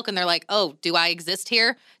get the milk and they're like, oh, do I exist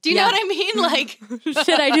here? Do you know Yeah. what I mean? Like,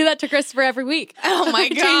 Shit, I do that to Christopher every week. oh my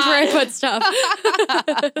Change where I God. put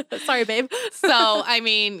stuff. Sorry, babe. So, I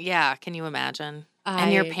mean, yeah, can you imagine?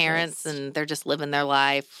 And your I parents, just- and they're just living their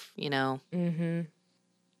life,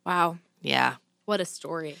 Wow. Yeah. What a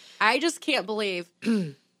story. I just can't believe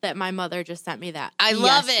that my mother just sent me that. I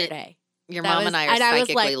love it. yesterday. Your That mom was- and I are was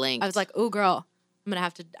psychically like, linked. I was like, "Oh, girl, I'm gonna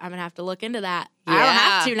have to look into that. I don't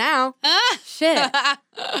have to now. Shit."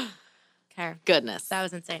 Okay, Goodness. that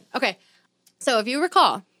was insane. Okay, so if you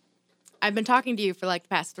recall, I've been talking to you for like the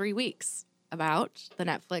past 3 weeks about the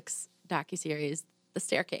Netflix docuseries, The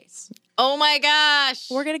Staircase. Oh my gosh.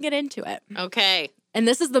 We're gonna get into it, Okay. and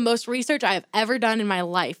this is the most research I have ever done in my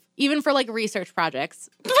life, even for like research projects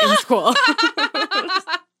in school.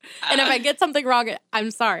 And if I get something wrong,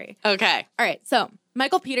 I'm sorry. Okay. All right, so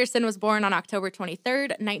Michael Peterson was born on October 23rd,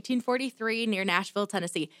 1943, near Nashville,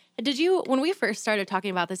 Tennessee. When we first started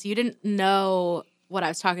talking about this, you didn't know what I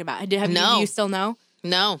was talking about. No. You still know?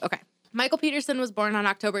 No. Okay. Michael Peterson was born on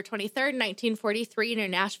October 23rd, 1943, near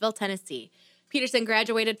Nashville, Tennessee. Peterson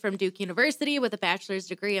graduated from Duke University with a bachelor's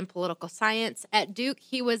degree in political science. At Duke,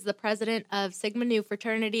 he was the president of Sigma Nu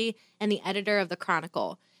fraternity and the editor of the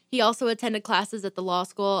Chronicle. He also attended classes at the Law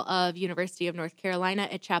School of University of North Carolina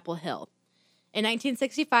at Chapel Hill. In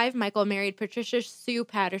 1965, Michael married Patricia Sue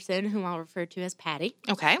Patterson, whom I'll refer to as Patty.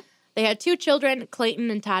 Okay. They had 2 children,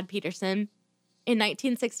 Clayton and Todd Peterson. In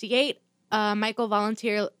 1968, Michael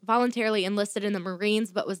voluntarily enlisted in the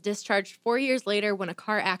Marines, but was discharged 4 years later when a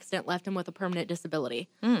car accident left him with a permanent disability.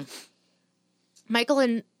 Michael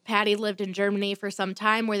and Patty lived in Germany for some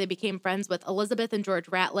time, where they became friends with Elizabeth and George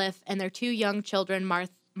Ratliff and their 2 young children,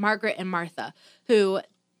 Margaret and Martha, who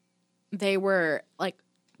they were like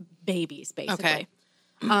babies, basically. Okay.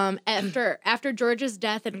 After George's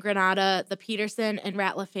death in Grenada, the Peterson and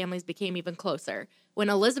Ratliff families became even closer. When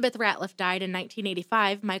Elizabeth Ratliff died in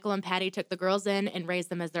 1985, Michael and Patty took the girls in and raised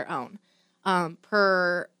them as their own.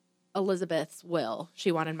 Per Elizabeth's will,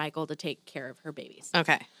 she wanted Michael to take care of her babies.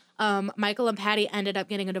 Okay. Michael and Patty ended up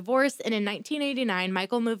getting a divorce, and in 1989,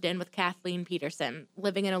 Michael moved in with Kathleen Peterson,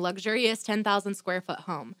 living in a luxurious 10,000 square foot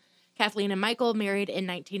home. Kathleen and Michael married in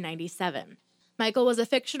 1997. Michael was a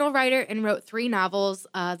fictional writer and wrote 3 novels,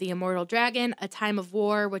 The Immortal Dragon, A Time of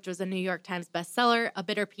War, which was a New York Times bestseller, A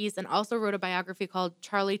Bitter Peace, and also wrote a biography called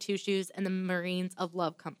Charlie Two Shoes and the Marines of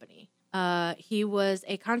Love Company. He was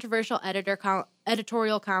a controversial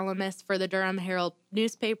editorial columnist for the Durham Herald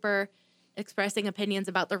newspaper, expressing opinions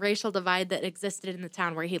about the racial divide that existed in the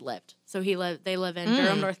town where he lived. So they live in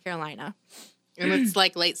Durham, North Carolina. And it's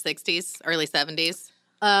like late 60s, early 70s?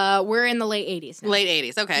 We're in the late 80s now. Late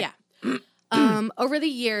 80s, okay. Yeah. Over the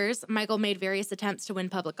years, Michael made various attempts to win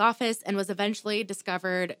public office and was eventually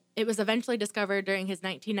discovered during his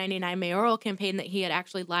 1999 mayoral campaign that he had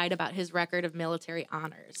actually lied about his record of military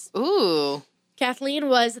honors. Ooh. Kathleen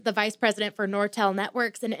was the vice president for Nortel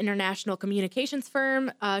Networks, an international communications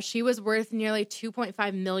firm. She was worth nearly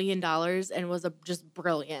 $2.5 million and was just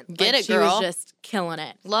brilliant. Get it, she girl. She was just killing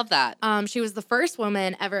it. Love that. She was the first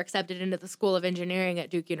woman ever accepted into the School of Engineering at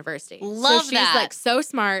Duke University. Love so that. She's like so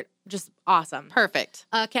smart, just awesome. Perfect.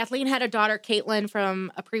 Kathleen had a daughter, Caitlin,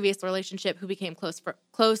 from a previous relationship who became close.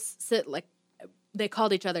 They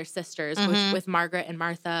called each other sisters with Margaret and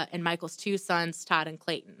Martha, and Michael's 2 sons, Todd and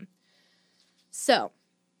Clayton. So,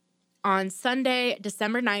 on Sunday,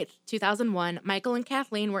 December 9th, 2001, Michael and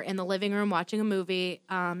Kathleen were in the living room watching a movie.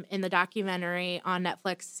 In the documentary on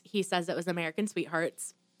Netflix, he says it was American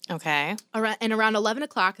Sweethearts. Okay. And around 11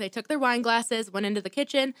 o'clock, they took their wine glasses, went into the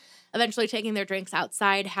kitchen, eventually taking their drinks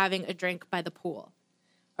outside, having a drink by the pool.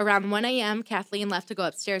 Around 1 a.m., Kathleen left to go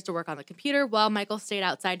upstairs to work on the computer, while Michael stayed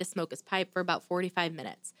outside to smoke his pipe for about 45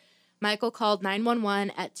 minutes. Michael called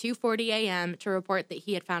 911 at 2:40 a.m. to report that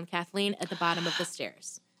he had found Kathleen at the bottom of the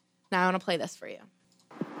stairs. Now I want to play this for you.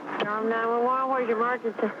 911, where's your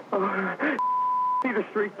emergency? Peter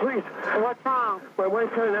Street, please. What's wrong? My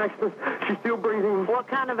wife's had an accident. She's still breathing. What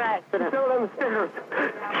kind of accident? She's down on the stairs.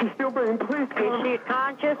 She's still breathing. Please come. Is she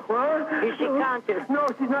conscious? What? Is she conscious? No,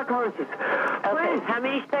 she's not conscious. Okay. Please. How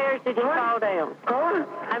many stairs did you fall down? Huh?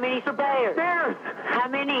 How many stairs? Stairs. How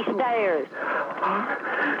many stairs?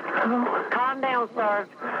 Calm down, sir.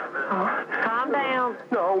 Calm down.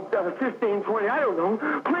 No, 15, 20, I don't know.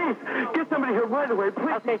 Please, get somebody here right away,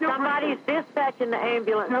 please. Okay, somebody's dispatching the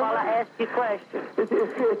ambulance while I ask you questions. It's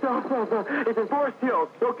in Forest Hills,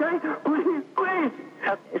 okay? Please, please.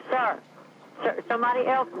 Okay, sir, somebody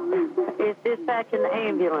else is dispatching the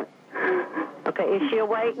ambulance. Okay, is she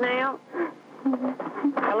awake now?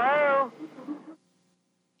 Hello?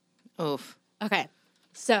 Oof. Okay,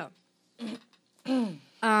 so 8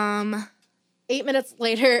 minutes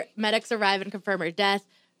later, medics arrive and confirm her death.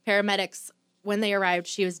 Paramedics, when they arrived,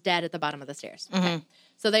 she was dead at the bottom of the stairs. Okay.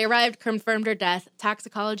 So they arrived, confirmed her death.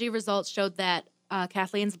 Toxicology results showed that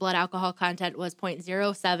Kathleen's blood alcohol content was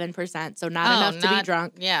 0.07%, so not enough to be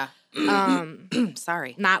drunk. Yeah.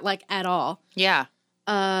 Sorry. Not like at all. Yeah.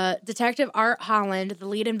 Detective Art Holland, the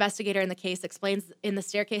lead investigator in the case, explains in the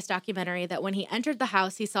Staircase documentary that when he entered the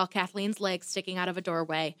house, he saw Kathleen's legs sticking out of a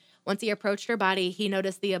doorway. Once he approached her body, he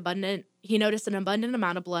noticed an abundant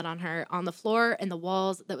amount of blood on her, on the floor and the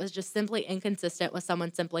walls, that was just simply inconsistent with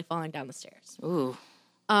someone simply falling down the stairs. Ooh.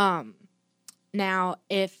 Now,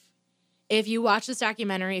 if you watch this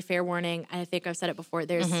documentary, fair warning, I think I've said it before,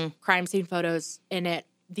 there's crime scene photos in it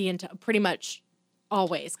pretty much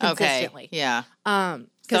always, consistently. Okay. Yeah.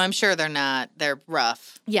 So I'm sure they're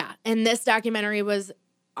rough. Yeah. And this documentary was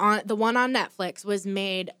the one on Netflix was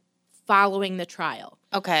made following the trial.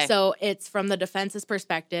 Okay. So it's from the defense's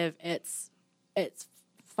perspective. It's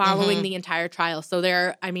following the entire trial. So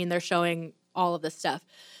they're showing all of this stuff.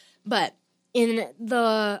 But in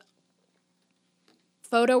the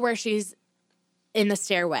photo where she's in the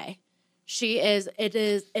stairway,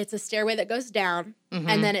 it's a stairway that goes down,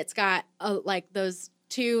 and then it's got those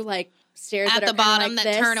 2 stairs at that the are bottom like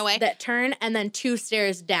that turn away, that turn, and then 2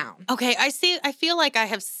 stairs down. Okay, I feel like I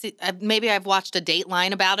have maybe I've watched a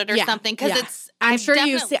Dateline about it or something, because it's. I'm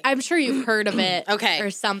sure you've heard of it. Okay,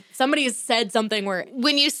 or somebody's said something where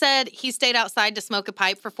when you said he stayed outside to smoke a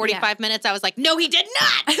pipe for 45 minutes, I was like, no, he did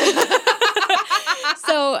not.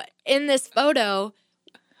 So in this photo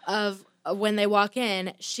of when they walk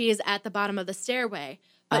in, she is at the bottom of the stairway,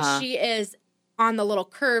 but she is on the little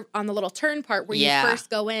curve, on the little turn part where you first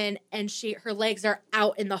go in, and her legs are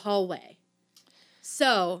out in the hallway.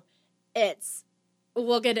 So it's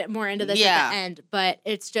we'll get it more into this Yeah. at the end, but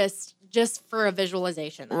it's just for a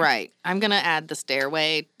visualization. Right. I'm going to add the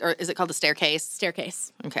stairway, or is it called the staircase?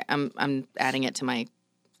 Staircase. Okay. I'm adding it to my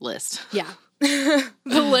list. Yeah. The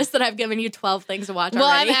list that I've given you 12 things to watch Well,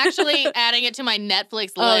 already. I'm actually adding it to my Netflix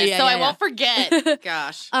list, Oh, yeah, so yeah, I won't yeah. forget.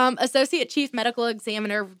 Gosh. Associate Chief Medical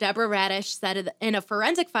Examiner Deborah Radish said in a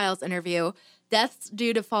Forensic Files interview, deaths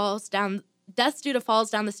due to falls down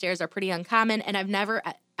the stairs are pretty uncommon, and I've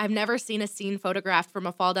never seen a scene photographed from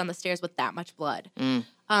a fall down the stairs with that much blood.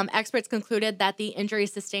 Experts concluded that the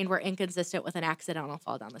injuries sustained were inconsistent with an accidental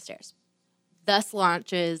fall down the stairs. Thus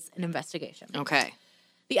launches an investigation. Okay.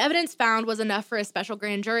 The evidence found was enough for a special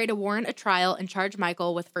grand jury to warrant a trial and charge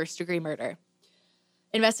Michael with first-degree murder.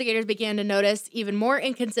 Investigators began to notice even more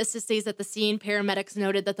inconsistencies at the scene. Paramedics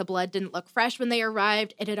noted that the blood didn't look fresh when they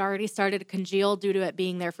arrived. It had already started to congeal due to it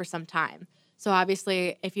being there for some time. So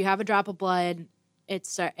obviously, if you have a drop of blood,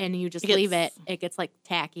 and you just leave it gets like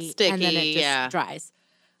tacky, sticky, and then it just yeah. dries.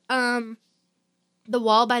 The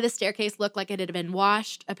wall by the staircase looked like it had been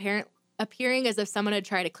washed, appearing as if someone had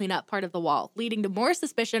tried to clean up part of the wall, leading to more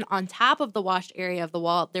suspicion. On top of the washed area of the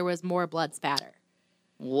wall, there was more blood spatter.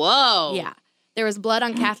 Whoa. Yeah. There was blood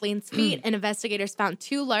on Kathleen's feet, and investigators found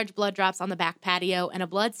 2 large blood drops on the back patio and a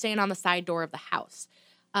blood stain on the side door of the house.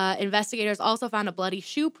 Investigators also found a bloody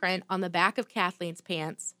shoe print on the back of Kathleen's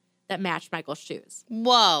pants that matched Michael's shoes.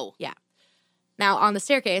 Whoa. Yeah. Now, on the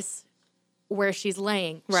staircase where she's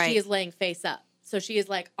laying, she is laying face up. So she is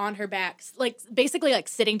like on her back, like basically like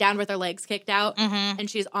sitting down with her legs kicked out, and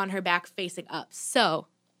she's on her back facing up. So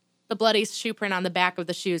the bloody shoe print on the back of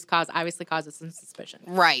the shoes obviously causes some suspicion.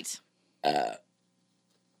 Right.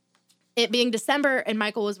 It being December and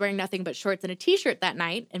Michael was wearing nothing but shorts and a T-shirt that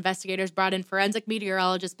night, investigators brought in forensic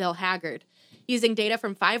meteorologist Bill Haggard. Using data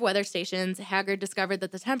from 5 weather stations, Haggard discovered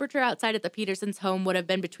that the temperature outside at the Petersons' home would have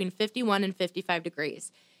been between 51 and 55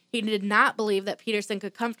 degrees. He did not believe that Peterson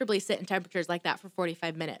could comfortably sit in temperatures like that for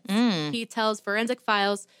 45 minutes. He tells Forensic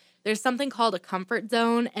Files there's something called a comfort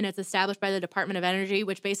zone, and it's established by the Department of Energy,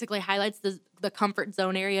 which basically highlights the comfort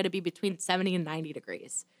zone area to be between 70 and 90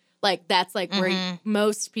 degrees. Like, that's like where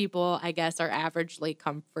most people, I guess, are averagely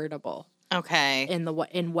comfortable. Okay.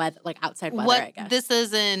 In weather, like outside weather, I guess. This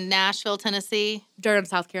is in Nashville, Tennessee? Durham,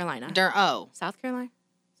 South Carolina. South Carolina?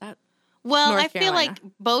 Well, North I feel Carolina. like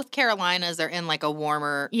both Carolinas are in like a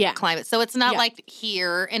warmer Yeah. climate. So it's not Yeah. like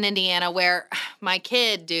here in Indiana where my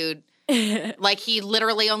kid, dude, like he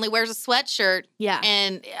literally only wears a sweatshirt. Yeah.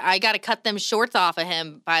 And I got to cut them shorts off of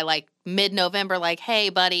him by like mid-November. Like, hey,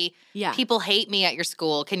 buddy, Yeah. people hate me at your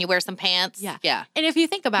school. Can you wear some pants? Yeah. Yeah. And if you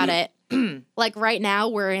think about it, like right now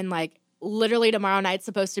we're in like literally tomorrow night's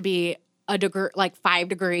supposed to be a degree, like 5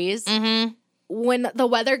 degrees. Mm-hmm. When the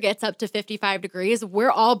weather gets up to 55 degrees, we're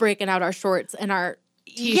all breaking out our shorts and our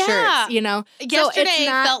T-shirts, Yeah. you know? Yesterday so it's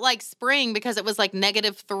not, felt like spring because it was like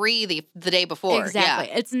 -3 the day before. Exactly.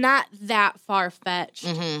 Yeah. It's not that far-fetched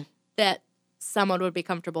Mm-hmm. that someone would be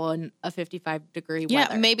comfortable in a 55-degree Yeah,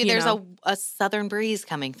 weather. maybe you there's know? a southern breeze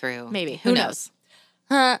coming through. Maybe. Who knows?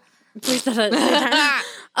 Please don't at the same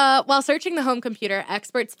time. While searching the home computer,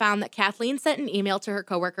 experts found that Kathleen sent an email to her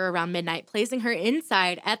coworker around midnight, placing her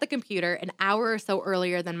inside at the computer an hour or so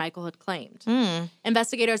earlier than Michael had claimed.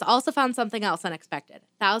 Investigators also found something else unexpected: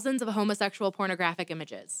 thousands of homosexual pornographic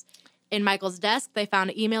images. In Michael's desk, they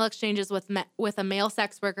found email exchanges with a male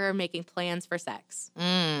sex worker making plans for sex.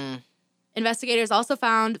 Investigators also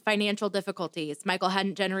found financial difficulties. Michael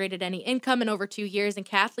hadn't generated any income in over 2 years, and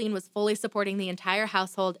Kathleen was fully supporting the entire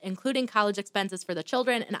household, including college expenses for the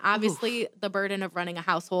children, and obviously the burden of running a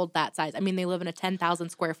household that size. I mean, they live in a 10,000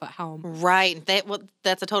 square foot home. Right.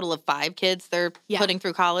 That's a total of 5 kids they're Yeah. putting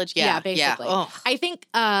through college. Yeah. Basically. Yeah. I think,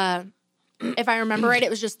 if I remember right, it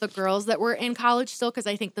was just the girls that were in college still, because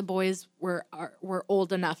I think the boys were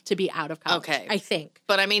old enough to be out of college. Okay. I think.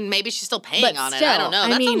 But I mean, maybe she's still paying But on it. still, I don't know. I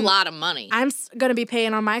That's mean, a lot of money. I'm going to be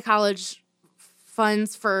paying on my college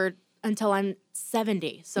funds until I'm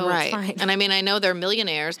 70, so right. it's fine. And I mean, I know they're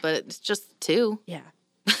millionaires, but it's just 2. Yeah.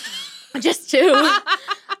 Just 2.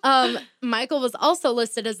 Michael was also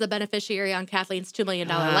listed as the beneficiary on Kathleen's $2 million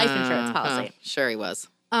life insurance policy, Sure he was.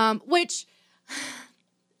 which,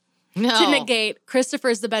 No. to negate,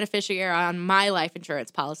 Christopher's the beneficiary on my life insurance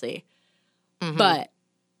policy, but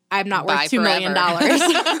I'm not worth Bye $2 million. forever.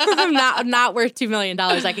 I'm not worth $2 million.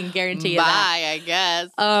 I can guarantee you that. Bye, I guess.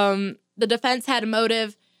 The defense had a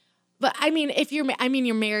motive. But I mean,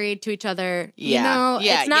 you're married to each other. Yeah. You know,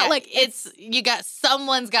 Yeah, it's not yeah. like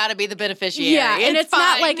someone's got to be the beneficiary. Yeah, and it's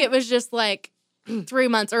not fine. like it was just like 3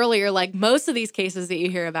 months earlier, like most of these cases that you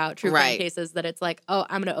hear about, true crime Right. cases, that it's like, oh,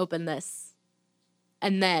 I'm going to open this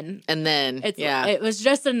and then yeah. it was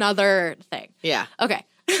just another thing. Yeah. Okay.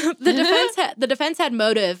 The defense had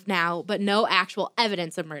motive now, but no actual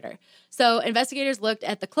evidence of murder. So investigators looked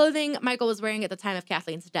at the clothing Michael was wearing at the time of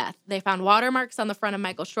Kathleen's death. They found watermarks on the front of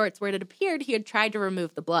Michael's shorts where it appeared he had tried to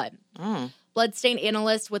remove the blood. Bloodstain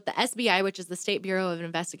analyst with the SBI, which is the State Bureau of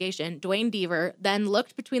Investigation, Dwayne Deaver, then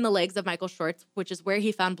looked between the legs of Michael's shorts, which is where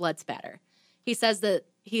he found blood spatter. He says,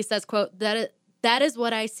 quote, that is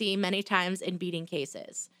what I see many times in beating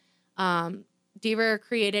cases. Deaver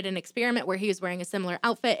created an experiment where he was wearing a similar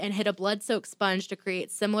outfit and hit a blood-soaked sponge to create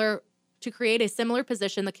a similar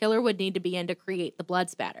position the killer would need to be in to create the blood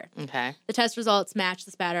spatter. Okay. The test results matched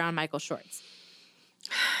the spatter on Michael's shorts.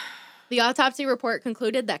 The autopsy report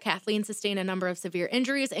concluded that Kathleen sustained a number of severe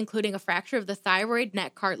injuries, including a fracture of the thyroid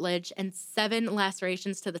neck cartilage and 7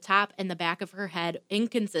 lacerations to the top and the back of her head,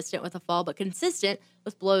 inconsistent with a fall, but consistent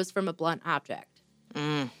with blows from a blunt object.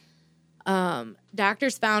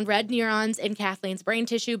 Doctors found red neurons in Kathleen's brain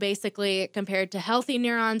tissue. Basically, compared to healthy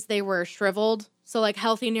neurons, they were shriveled. So, like,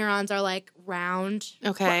 healthy neurons are, like, round.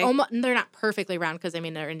 Okay. They're not perfectly round because, I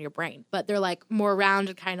mean, they're in your brain. But they're, like, more round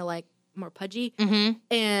and kind of, like, more pudgy. Mm-hmm.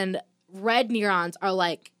 And red neurons are,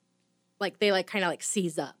 like they, like, kind of, like,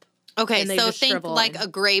 seize up. Okay, and they so just think shrivel like in. a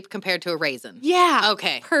grape compared to a raisin. Yeah.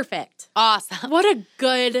 Okay. Perfect. Awesome. What a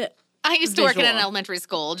good I used to work in an visual. elementary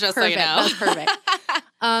school, just Perfect. so you know. That's perfect.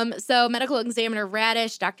 So medical examiner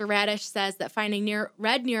Dr. Radish says that finding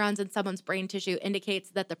red neurons in someone's brain tissue indicates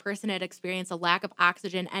that the person had experienced a lack of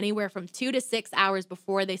oxygen anywhere from 2 to 6 hours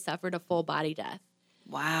before they suffered a full body death.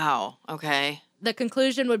 Wow. Okay. The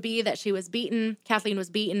conclusion would be that Kathleen was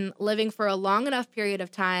beaten, living for a long enough period of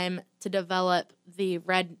time to develop the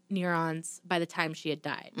red neurons by the time she had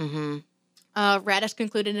died. Mm-hmm. Radish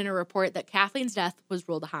concluded in a report that Kathleen's death was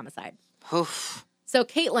ruled a homicide. Oof. So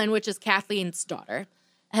Caitlin, which is Kathleen's daughter,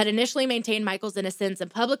 had initially maintained Michael's innocence and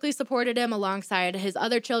publicly supported him alongside his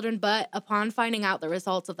other children, but upon finding out the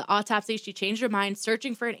results of the autopsy, she changed her mind,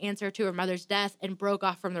 searching for an answer to her mother's death, and broke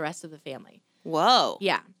off from the rest of the family. Whoa.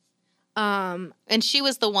 Yeah. And she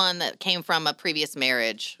was the one that came from a previous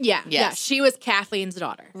marriage. Yeah. Yes. Yeah. She was Kathleen's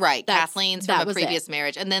daughter. Right. Kathleen's from a previous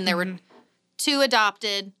marriage. And then there were 2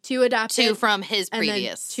 adopted. 2 adopted. 2 from his and then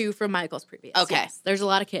previous. 2 from Michael's previous. Okay. Yes. There's a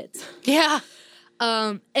lot of kids. Yeah.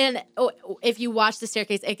 And if you watch The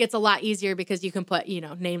Staircase, it gets a lot easier because you can put,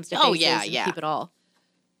 names to faces and keep it all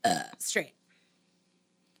straight.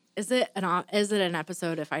 Is it an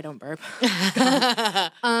episode if I don't burp?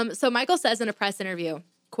 So Michael says in a press interview,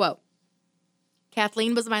 quote,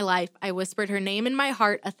 Kathleen was my life. I whispered her name in my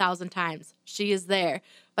heart 1,000 times. She is there,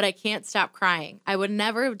 but I can't stop crying. I would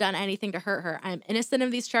never have done anything to hurt her. I am innocent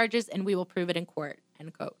of these charges, and we will prove it in court.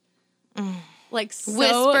 End quote. Like, so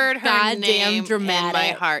whispered her goddamn name dramatic. in my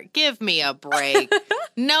heart. Give me a break.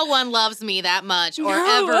 No one loves me that much or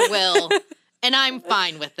ever will, and I'm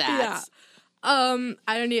fine with that.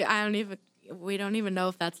 Yeah. We don't even know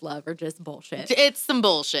if that's love or just bullshit. It's some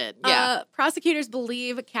bullshit. Yeah. Prosecutors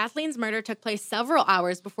believe Kathleen's murder took place several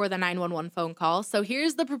hours before the 911 phone call. So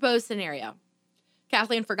here's the proposed scenario.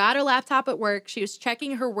 Kathleen forgot her laptop at work. She was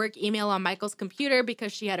checking her work email on Michael's computer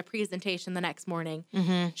because she had a presentation the next morning.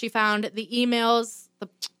 Mm-hmm. She found the emails,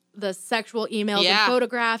 the sexual emails and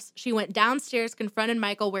photographs. She went downstairs, confronted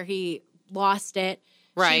Michael where he lost it.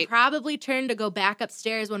 Right. She probably turned to go back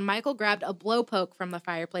upstairs when Michael grabbed a blowpoke from the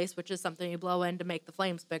fireplace, which is something you blow in to make the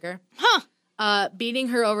flames bigger. Beating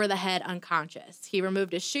her over the head unconscious. He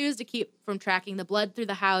removed his shoes to keep from tracking the blood through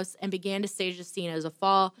the house and began to stage the scene as a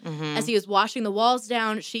fall. Mm-hmm. As he was washing the walls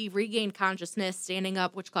down, she regained consciousness, standing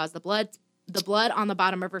up, which caused the blood on the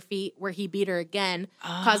bottom of her feet, where he beat her again,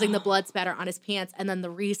 causing the blood spatter on his pants and then the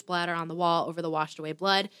re-splatter on the wall over the washed away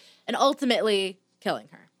blood, and ultimately killing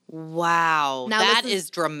her. Wow. Now, that is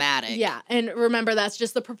dramatic. Yeah. And remember, that's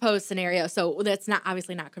just the proposed scenario. So that's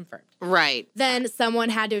obviously not confirmed. Right. Then someone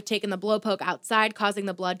had to have taken the blowpoke outside, causing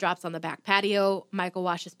the blood drops on the back patio. Michael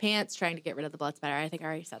washed his pants, trying to get rid of the blood spatter. I think I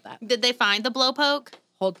already said that. Did they find the blowpoke?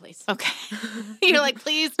 Hold, please. Okay. You're like,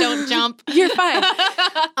 please don't jump. You're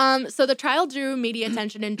fine. So the trial drew media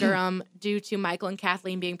attention in Durham due to Michael and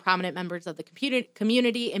Kathleen being prominent members of the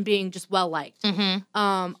community and being just well-liked. Mm-hmm.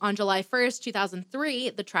 On July 1st,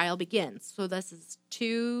 2003, the trial begins. So this is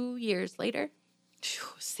 2 years later.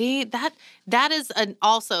 See, that is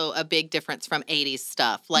also a big difference from 80s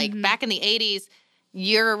stuff. Like, back in the 80s,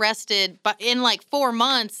 you're arrested, but in like 4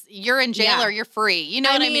 months, you're in jail or you're free. You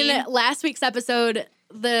know what I mean? Last week's episode,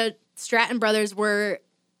 the Stratton brothers were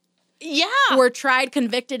Yeah. were tried,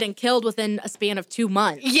 convicted, and killed within a span of 2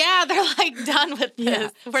 months. Yeah, they're like done with this. Yeah.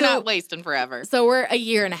 We're So- not wasting forever. So we're a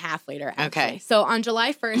year and a half later, actually. Okay. So on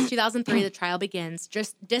July 1st, 2003, the trial begins.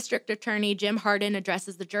 District Attorney Jim Hardin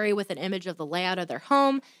addresses the jury with an image of the layout of their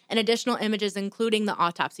home and additional images, including the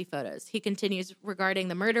autopsy photos. He continues regarding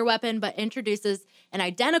the murder weapon, but introduces an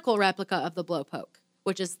identical replica of the blowpoke,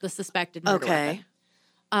 which is the suspected murder weapon.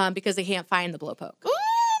 Because they can't find the blowpoke.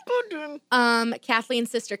 Kathleen's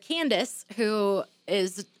sister Candace, who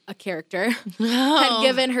is a character, had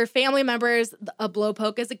given her family members a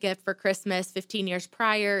blowpoke as a gift for Christmas 15 years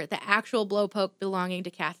prior. The actual blowpoke belonging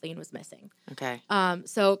to Kathleen was missing. Okay.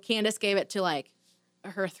 So Candace gave it to like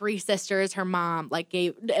her 3 sisters, her mom,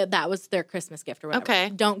 that was their Christmas gift or whatever. Okay.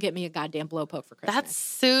 Don't get me a goddamn blowpoke for Christmas. That's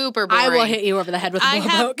super boring. I will hit you over the head with a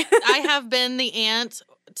blowpoke. I have been the aunt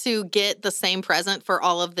to get the same present for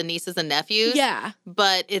all of the nieces and nephews. Yeah.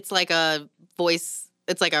 But it's like a voice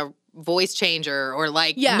changer or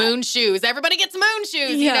like Yeah. moon shoes. Everybody gets moon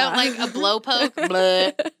shoes, you know, Yeah. like a blowpoke.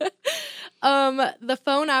 Bleh. The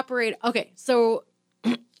phone operator. Okay, so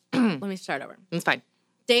let me start over. It's fine.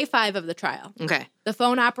 Day 5 of the trial. Okay. The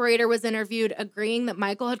phone operator was interviewed, agreeing that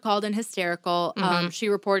Michael had called in hysterical. She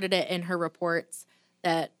reported it in her reports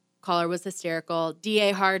that caller was hysterical.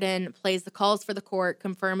 DA Hardin plays the calls for the court,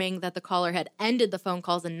 confirming that the caller had ended the phone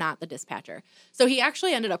calls and not the dispatcher. So he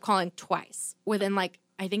actually ended up calling twice within I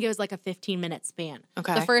think it was like a 15-minute span.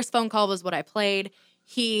 Okay. The first phone call was what I played.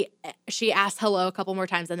 She asked hello a couple more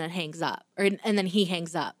times and then hangs up. And then he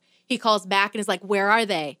hangs up. He calls back and is like, "Where are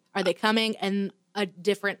they? Are they coming?" And a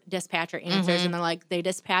different dispatcher answers and they're like, "They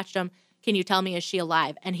dispatched them. Can you tell me, is she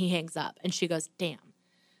alive?" And he hangs up and she goes, "Damn."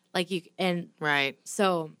 Right.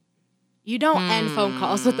 So you don't end phone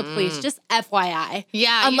calls with the police, just FYI.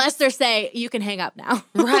 Yeah. Unless they're saying you can hang up now.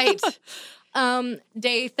 Right.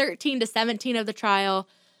 Day 13 to 17 of the trial,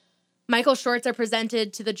 Michael shorts are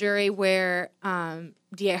presented to the jury where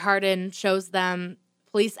DA Hardin shows them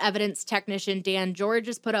police evidence technician Dan George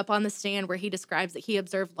is put up on the stand where he describes that he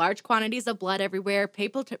observed large quantities of blood everywhere,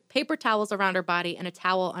 paper towels around her body, and a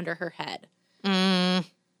towel under her head.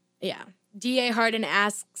 Yeah. DA Hardin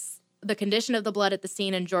asks the condition of the blood at the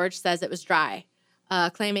scene, and George says it was dry,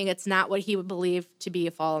 claiming it's not what he would believe to be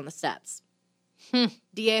a fall on the steps.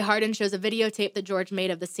 DA Hardin shows a videotape that George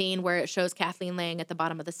made of the scene where it shows Kathleen laying at the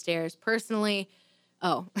bottom of the stairs. Personally,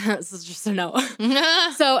 this is just a no.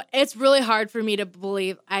 So it's really hard for me to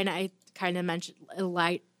believe, and I kind of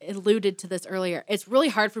alluded to this earlier. It's really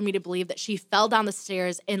hard for me to believe that she fell down the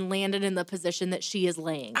stairs and landed in the position that she is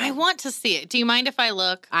laying in. I want to see it. Do you mind if I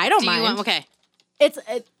look? I don't mind. Okay.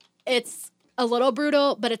 It's a little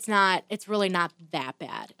brutal, but it's really not that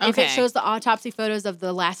bad. If Okay. it shows the autopsy photos of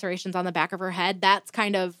the lacerations on the back of her head, that's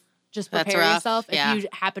kind of just That's prepare rough, yourself yeah. if you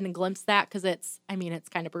happen to glimpse that, because it's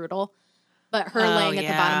kind of brutal. But her laying at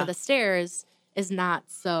the bottom yeah. of the stairs is not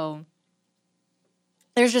so.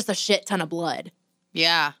 There's just a shit ton of blood.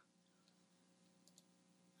 Yeah.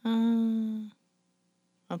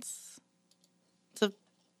 It's a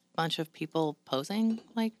bunch of people posing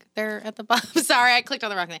like they're at the bottom. Sorry, I clicked on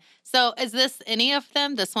the wrong thing. So is this any of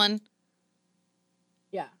them? This one?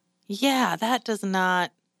 Yeah. Yeah, that does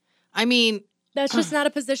not. I mean, That's just not a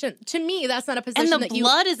position. To me, that's not a position and the that you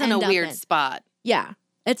blood is in a end up weird in. spot. Yeah.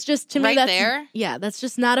 It's just, to me, Right that's, there? Yeah, that's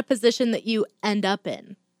just not a position that you end up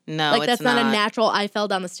in. No, Like, it's that's not a natural I fell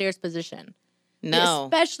down the stairs position. No.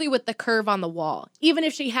 Especially with the curve on the wall. Even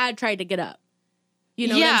if she had tried to get up. You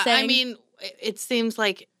know what I'm saying? I mean, it seems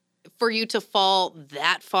like for you to fall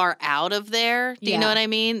that far out of there, do you know Yeah. what I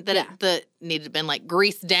mean? That it needed to have been like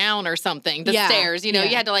greased down or something, the Yeah. stairs. You know, Yeah.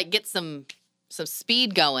 you had to like get some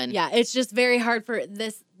speed going. Yeah, it's just very hard for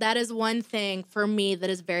this. That is one thing for me that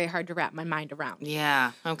is very hard to wrap my mind around.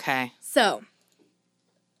 Yeah, okay. So,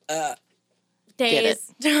 Get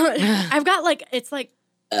days. I've got like, it's like,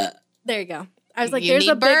 there you go. I was like, You need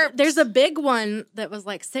burps. there's a big one that was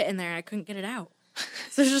like sitting there and I couldn't get it out.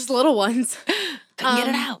 So there's just little ones. Couldn't get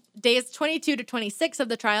it out. Days 22 to 26 of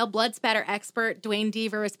the trial, blood spatter expert Dwayne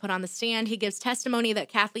Deaver is put on the stand. He gives testimony that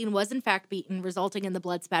Kathleen was in fact beaten, resulting in the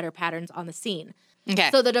blood spatter patterns on the scene. Okay.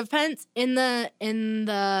 So the defense in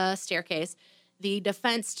the staircase, the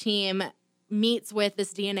defense team meets with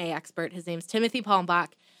this DNA expert. His name's Timothy Palmbach.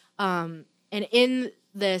 And in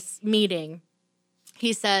this meeting,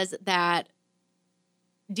 he says that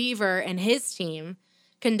Deaver and his team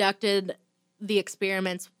conducted the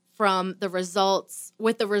experiments from the results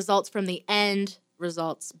from the end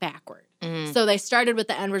results backward. So they started with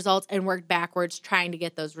the end results and worked backwards trying to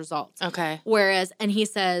get those results. Okay. Whereas, and he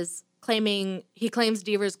says, he claims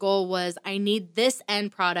Deaver's goal was, I need this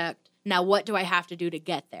end product. Now, what do I have to do to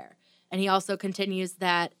get there? And he also continues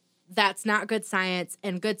that that's not good science.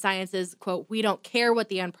 And good science is, quote, we don't care what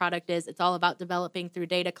the end product is. It's all about developing through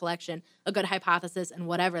data collection a good hypothesis and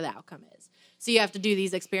whatever the outcome is. So you have to do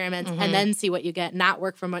these experiments and then see what you get, not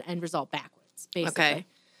work from an end result backwards, basically.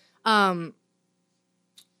 Okay.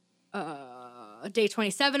 Day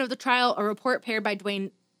 27 of the trial, a report prepared by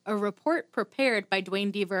Dwayne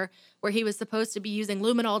Deaver, where he was supposed to be using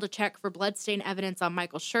luminol to check for bloodstain evidence on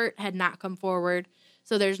Michael's shirt, had not come forward.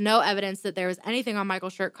 So there's no evidence that there was anything on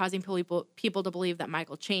Michael's shirt causing people to believe that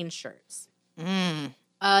Michael changed shirts.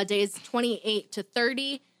 Days 28 to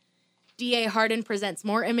 30, DA Hardin presents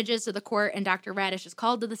more images to the court, and Dr. Radish is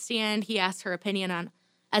called to the stand. He asks her opinion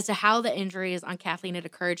as to how the injuries on Kathleen had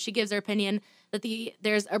occurred. She gives her opinion that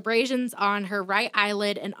there's abrasions on her right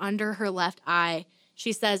eyelid and under her left eye.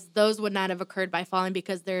 She says those would not have occurred by falling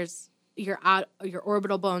because your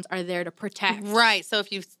orbital bones are there to protect. Right. So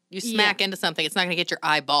if you smack into something, it's not going to get your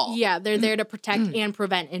eyeball. Yeah, they're there to protect and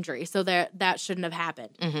prevent injury. So that shouldn't have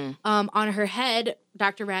happened. On her head,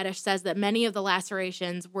 Dr. Radish says that many of the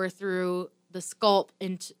lacerations were through the scalp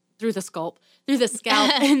into the skull. She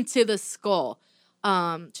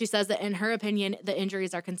says that in her opinion, the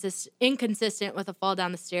injuries are inconsistent with a fall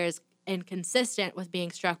down the stairs and consistent with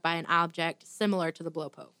being struck by an object similar to the blow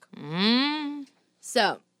poke.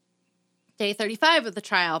 So, day 35 of the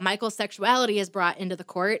trial, Michael's sexuality is brought into the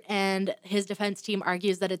court, and his defense team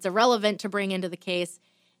argues that it's irrelevant to bring into the case.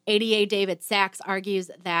 ADA David Sachs argues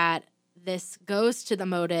that this goes to the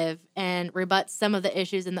motive and rebuts some of the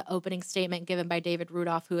issues in the opening statement given by David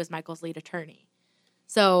Rudolph, who is Michael's lead attorney.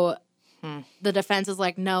 So the defense is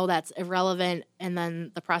like, no, that's irrelevant. And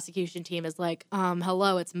then the prosecution team is like,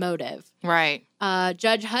 hello, it's motive. Right.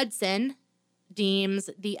 Judge Hudson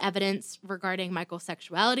deems the evidence regarding Michael's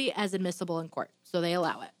sexuality as admissible in court. So they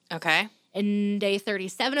allow it. Okay. In day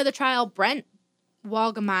 37 of the trial, Brent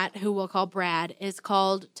Walgamot, who we'll call Brad, is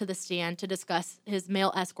called to the stand to discuss his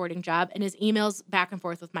mail escorting job and his emails back and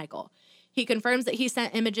forth with Michael. He confirms that he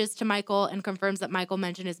sent images to Michael and confirms that Michael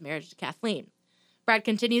mentioned his marriage to Kathleen. Brad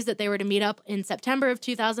continues that they were to meet up in September of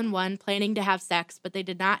 2001, planning to have sex, but they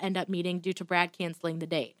did not end up meeting due to Brad canceling the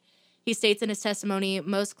date. He states in his testimony,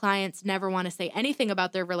 most clients never want to say anything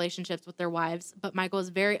about their relationships with their wives, but Michael is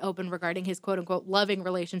very open regarding his quote-unquote loving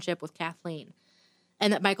relationship with Kathleen,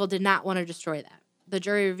 and that Michael did not want to destroy that. The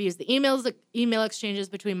jury reviews the email exchanges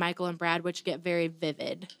between Michael and Brad, which get very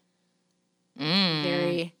vivid.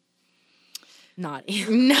 Very naughty.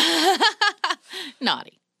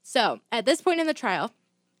 Naughty. So, at this point in the trial,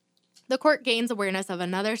 the court gains awareness of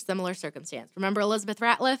another similar circumstance. Remember Elizabeth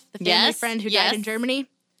Ratliff, the family friend who died in Germany?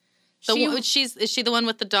 Is she the one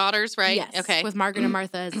with the daughters, right? Yes, okay. with Margaret and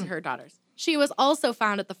Martha as her daughters. She was also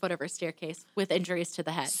found at the foot of her staircase with injuries to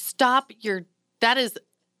the head.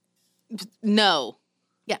 No.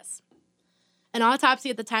 Yes. An autopsy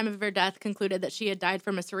at the time of her death concluded that she had died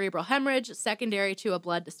from a cerebral hemorrhage secondary to a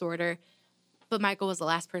blood disorder, but Michael was the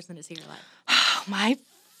last person to see her alive. Oh, my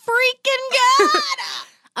freaking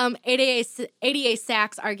God! ADA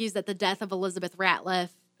Sachs argues that the death of Elizabeth Ratliff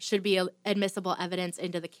should be admissible evidence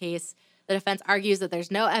into the case. The defense argues that there's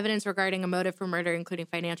no evidence regarding a motive for murder, including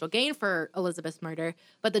financial gain for Elizabeth's murder,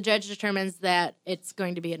 but the judge determines that it's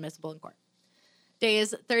going to be admissible in court.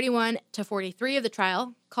 Days 31 to 43 of the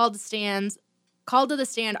trial, called to the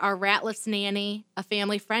stand are Ratliff's nanny, a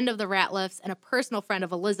family friend of the Ratliffs, and a personal friend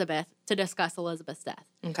of Elizabeth to discuss Elizabeth's death.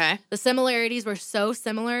 Okay. The similarities were so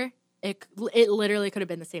similar, it literally could have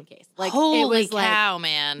been the same case. Like, holy it was cow,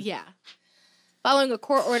 man. Yeah. Following a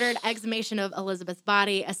court-ordered exhumation of Elizabeth's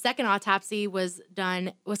body, a second autopsy was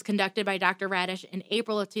conducted by Dr. Radish in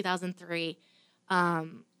April of 2003,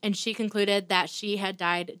 and she concluded that she had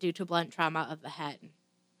died due to blunt trauma of the head.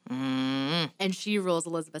 And she rules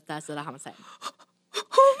Elizabeth's death as a homicide.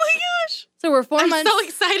 Oh my gosh. So we're 4 months. I'm so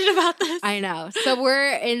excited about this. I know. So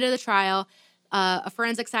we're into the trial. A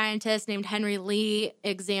forensic scientist named Henry Lee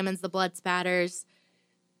examines the blood spatters.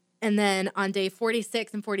 And then on day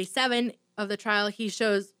 46 and 47 of the trial, he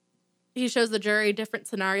shows the jury different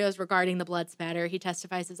scenarios regarding the blood spatter. He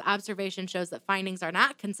testifies his observation shows that findings are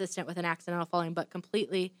not consistent with an accidental falling,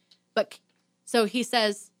 so he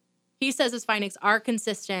says his findings are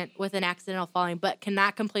consistent with an accidental falling, but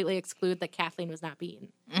cannot completely exclude that Kathleen was not beaten.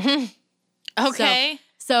 Mm-hmm. Okay.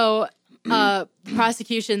 So the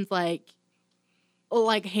prosecution's like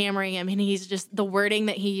hammering him, and he's just, the wording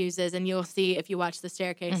that he uses, and you'll see if you watch the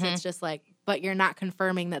staircase, it's just like, but you're not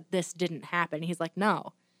confirming that this didn't happen. He's like,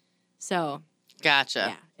 no. So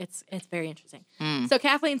gotcha. Yeah, it's very interesting. So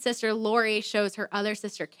Kathleen's sister, Lori, shows her other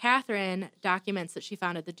sister, Catherine, documents that she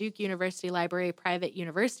found at the Duke University Library private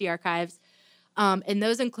university archives. And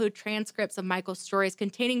those include transcripts of Michael's stories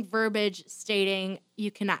containing verbiage stating you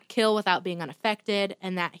cannot kill without being unaffected,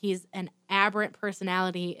 and that he's an aberrant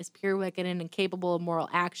personality, is pure wicked and incapable of moral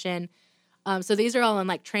action. So these are all in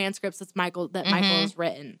like transcripts that Michael has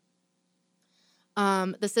written.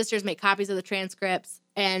 The sisters make copies of the transcripts,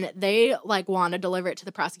 and they like want to deliver it to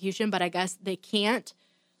the prosecution, but I guess they can't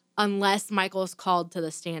unless Michael's called to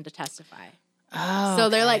the stand to testify. Oh, so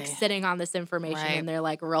they're like sitting on this information, Right. and they're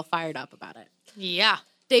like real fired up about it. Yeah.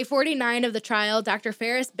 Day 49 of the trial, Dr.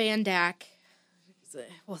 Ferris Bandak,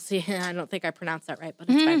 we'll see, I don't think I pronounced that right, but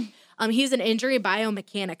it's fine. He's an injury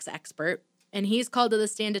biomechanics expert, and he's called to the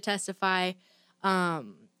stand to testify.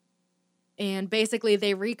 And basically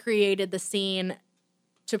they recreated the scene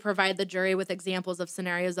to provide the jury with examples of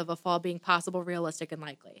scenarios of a fall being possible, realistic, and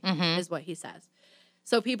likely, is what he says.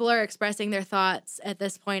 So people are expressing their thoughts at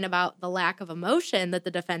this point about the lack of emotion that the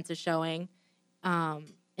defense is showing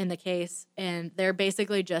in the case, and they're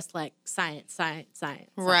basically just like science.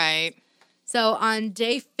 Right. So on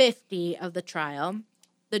day 50 of the trial,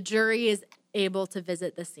 the jury is able to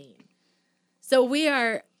visit the scene. So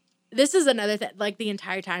this is another thing, like the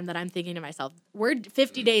entire time that I'm thinking to myself, we're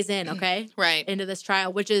 50 days in, okay? Right. Into this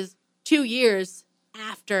trial, which is 2 years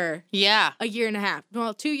after Yeah. a year and a half.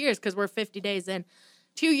 Well, 2 years because we're 50 days in.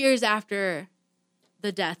 2 years after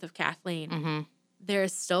the death of Kathleen,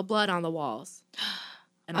 there's still blood on the walls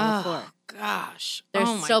and on the floor. Gosh. There's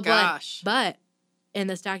oh my still gosh. blood. But in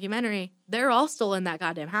this documentary, they're all still in that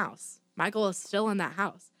goddamn house. Michael is still in that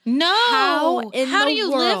house. No. How in How the do you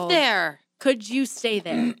live world there? Could you stay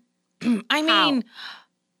there? I mean,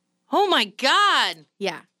 oh my God.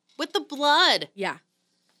 Yeah. With the blood. Yeah.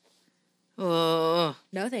 Oh.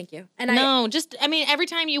 No, thank you. And every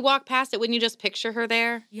time you walk past it, wouldn't you just picture her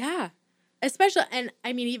there? yeah. Especially, and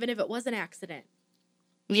I mean, even if it was an accident,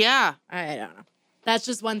 Yeah. I don't know. That's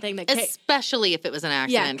just one thing that Especially if it was an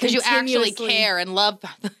accident. Because you actually continuously- care and love.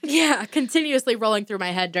 continuously rolling through my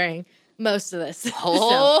head during most of this.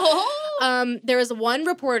 Oh. There was one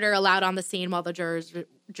reporter allowed on the scene while the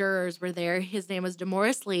jurors were there. His name was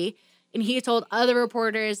DeMaurice Lee, and he told other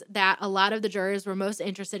reporters that a lot of the jurors were most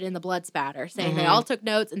interested in the blood spatter, saying they all took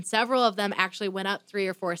notes, and several of them actually went up 3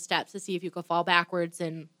 or 4 steps to see if you could fall backwards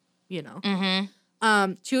and,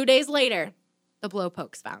 2 days later, the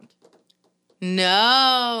blowpoke's found.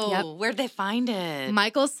 No. Yep. Where'd they find it?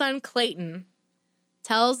 Michael's son, Clayton,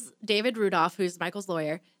 tells David Rudolph, who's Michael's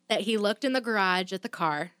lawyer, that he looked in the garage at the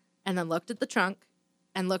car and then looked at the trunk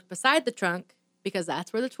and looked beside the trunk because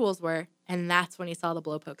that's where the tools were, and that's when he saw the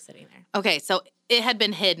blowpoke sitting there. Okay, so it had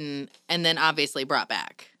been hidden and then obviously brought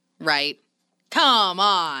back, right? Come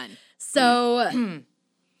on. So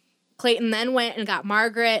Clayton then went and got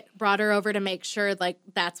Margaret, brought her over to make sure, like,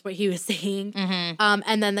 that's what he was seeing.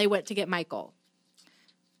 And then they went to get Michael.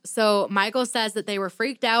 So Michael says that they were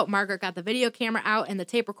freaked out. Margaret got the video camera out and the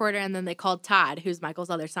tape recorder, and then they called Todd, who's Michael's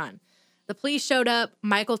other son. The police showed up.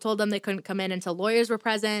 Michael told them they couldn't come in until lawyers were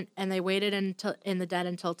present, and they waited in the den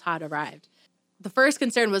until Todd arrived. The first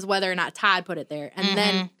concern was whether or not Todd put it there, and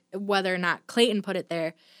then whether or not Clayton put it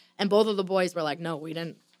there. And both of the boys were like, no, we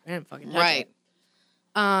didn't fucking touch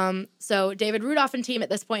it. So David Rudolph and team at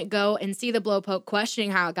this point go and see the blowpoke,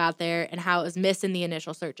 questioning how it got there and how it was missed in the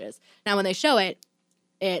initial searches. Now, when they show it,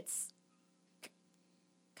 it's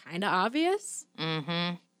kind of obvious.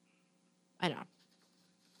 I don't know.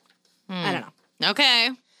 I don't know. Okay.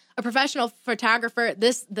 A professional photographer,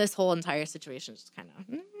 this whole entire situation is kind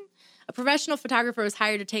of... A professional photographer was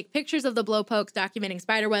hired to take pictures of the blowpokes, documenting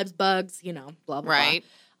spider webs, bugs, blah, blah, Right.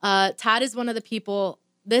 blah. Todd is one of the people...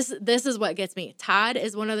 This is what gets me. Todd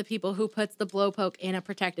is one of the people who puts the blowpoke in a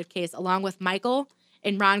protected case, along with Michael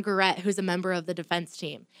and Ron Garrett, who's a member of the defense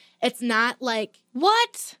team. It's not like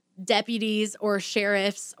What? deputies or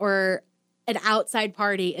sheriffs or an outside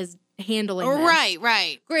party is handling this. Right.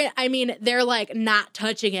 Great. I mean, they're like not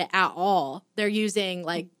touching it at all. They're using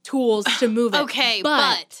like tools to move it. Okay,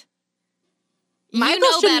 but Michael you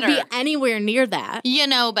know shouldn't better. be anywhere near that. You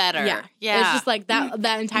know better. Yeah. It's just like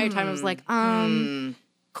that entire time I was like,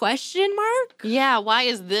 question mark? Yeah, why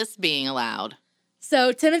is this being allowed?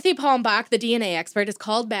 So Timothy Palmbach, the DNA expert, is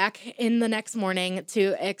called back in the next morning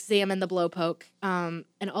to examine the blowpoke. And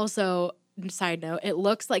also, side note, it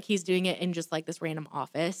looks like he's doing it in just like this random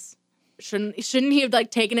office. Shouldn't he have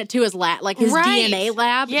like taken it to his lab, like his DNA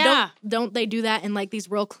lab? Yeah. Don't they do that in like these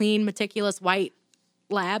real clean, meticulous white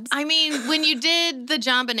labs? I mean, when you did the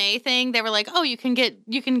John Bonet thing, they were like, "Oh, you can get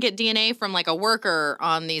DNA from like a worker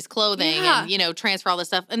on these clothing, and transfer all this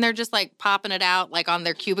stuff." And they're just like popping it out like on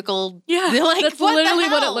their cubicle. Yeah, They're like, that's what literally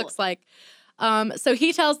the what it hell? looks like. So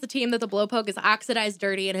he tells the team that the blowpoke is oxidized,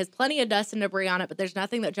 dirty, and has plenty of dust and debris on it, but there's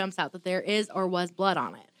nothing that jumps out that there is or was blood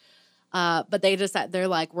on it. But they're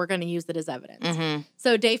like, we're going to use it as evidence.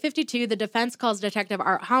 So day 52, the defense calls Detective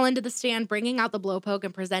Art Holland to the stand, bringing out the blowpoke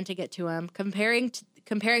and presenting it to him, comparing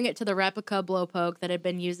it to the replica blowpoke that had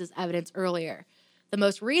been used as evidence earlier. The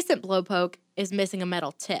most recent blowpoke is missing a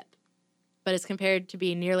metal tip, but it's compared to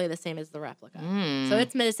be nearly the same as the replica. So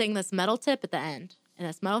it's missing this metal tip at the end, and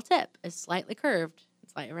this metal tip is slightly curved and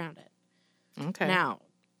slightly rounded. Okay. Now,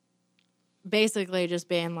 basically just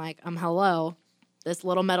being like, hello, this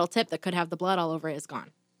little metal tip that could have the blood all over it is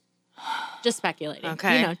gone. Just speculating.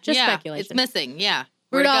 Okay. Speculation. It's missing. Yeah.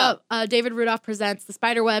 Where'd it go? David Rudolph presents the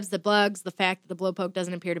spider webs, the bugs, the fact that the blowpoke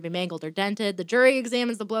doesn't appear to be mangled or dented. The jury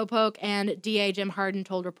examines the blowpoke, and DA Jim Harden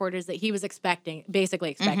told reporters that he was expecting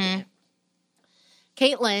it.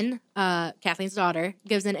 Caitlin, Kathleen's daughter,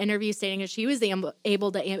 gives an interview stating that she was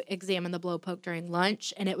able to examine the blowpoke during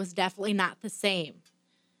lunch, and it was definitely not the same,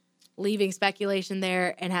 leaving speculation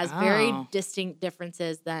there, and has very distinct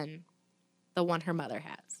differences than the one her mother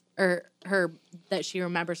has. Or that she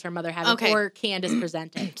remembers her mother having, or Candace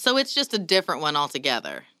presented. So it's just a different one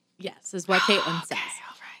altogether. Yes, is what Caitlin says.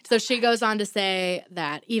 So she goes on to say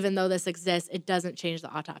that even though this exists, it doesn't change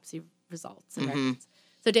the autopsy results and records.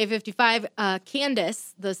 So day 55,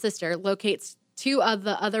 Candace, the sister, locates 2 of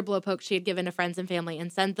the other blowpokes she had given to friends and family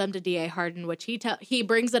and sends them to DA Harden, which he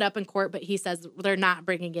brings it up in court, but he says they're not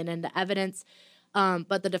bringing it into evidence,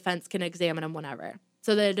 but the defense can examine them whenever.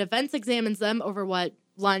 So the defense examines them over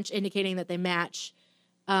lunch, indicating that they match,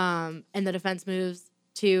 and the defense moves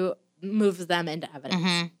them into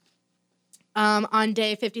evidence. On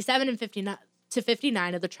day 57 and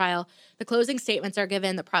 59 of the trial, the closing statements are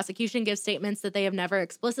given. The prosecution gives statements that they have never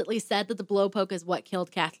explicitly said that the blowpoke is what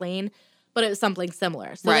killed Kathleen, but it was something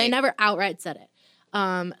similar. So they never outright said it.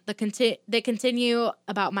 They continue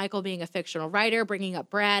about Michael being a fictional writer, bringing up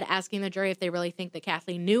Brad, asking the jury if they really think that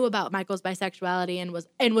Kathleen knew about Michael's bisexuality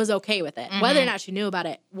and was okay with it. Whether or not she knew about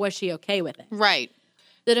it, was she okay with it? Right.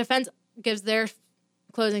 The defense gives their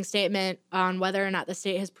closing statement on whether or not the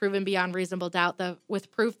state has proven beyond reasonable doubt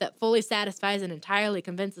with proof that fully satisfies and entirely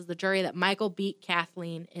convinces the jury that Michael beat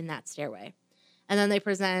Kathleen in that stairway. And then they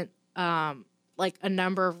present a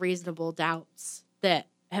number of reasonable doubts that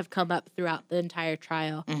have come up throughout the entire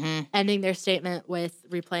trial, ending their statement with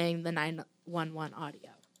replaying the 911 audio.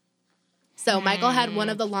 So Michael had one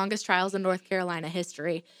of the longest trials in North Carolina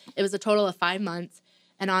history. It was a total of 5 months.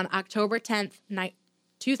 And on October 10th,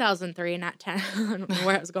 2003, not 10,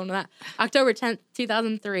 where I was going with that, October 10th,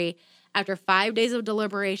 2003, after 5 days of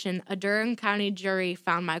deliberation, a Durham County jury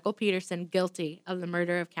found Michael Peterson guilty of the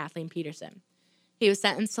murder of Kathleen Peterson. He was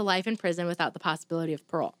sentenced to life in prison without the possibility of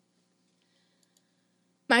parole.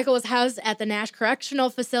 Michael was housed at the Nash Correctional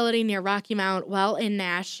Facility near Rocky Mount. While in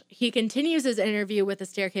Nash, he continues his interview with the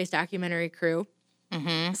Staircase documentary crew,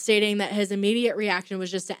 stating that his immediate reaction was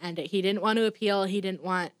just to end it. He didn't want to appeal. He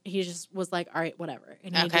just was like, all right, whatever.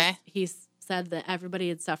 And he said that everybody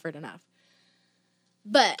had suffered enough.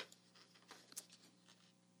 But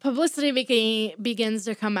publicity begins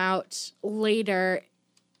to come out later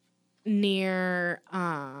near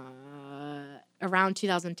around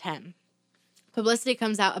 2010. Publicity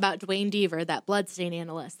comes out about Dwayne Deaver, that bloodstain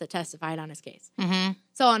analyst that testified on his case.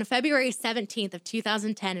 So on February 17th of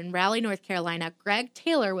 2010 in Raleigh, North Carolina, Greg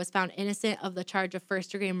Taylor was found innocent of the charge of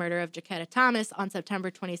first-degree murder of Jaquetta Thomas on September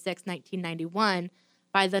 26, 1991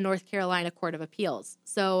 by the North Carolina Court of Appeals.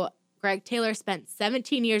 So Greg Taylor spent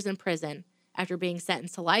 17 years in prison after being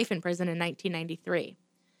sentenced to life in prison in 1993.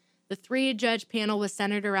 The 3-judge panel was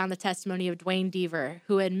centered around the testimony of Dwayne Deaver,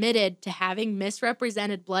 who admitted to having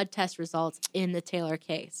misrepresented blood test results in the Taylor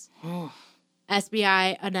case.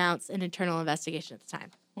 SBI announced an internal investigation at the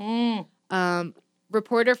time.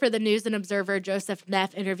 Reporter for the News and Observer, Joseph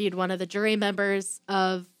Neff, interviewed one of the jury members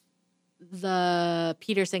of the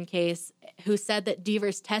Peterson case, who said that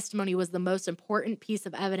Deaver's testimony was the most important piece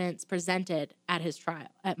of evidence presented at his trial,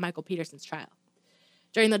 at Michael Peterson's trial.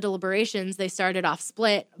 During the deliberations, they started off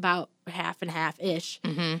split, about half and half-ish.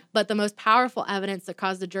 But the most powerful evidence that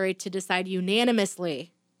caused the jury to decide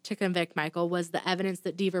unanimously to convict Michael was the evidence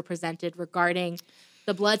that Deaver presented regarding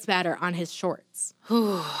the blood spatter on his shorts.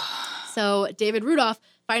 So David Rudolph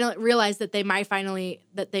finally realized that they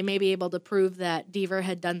may be able to prove that Deaver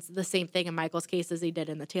had done the same thing in Michael's case as he did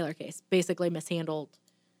in the Taylor case, basically mishandled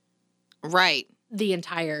the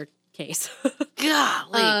entire case.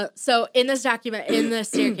 Golly. So in this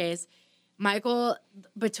staircase, Michael,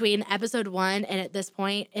 between episode 1 and at this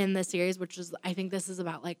point in the series, which is, I think this is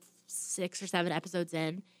about 6 or 7 episodes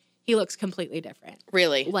in, he looks completely different.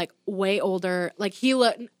 Really? Like way older. Like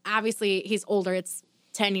obviously he's older. It's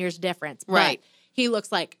 10 years difference. Right. But he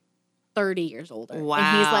looks like 30 years older. Wow.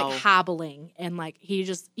 And he's like hobbling and like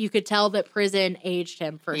you could tell that prison aged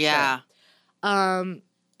him for sure. And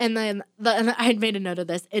then and I had made a note of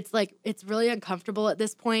this. It's like, it's really uncomfortable at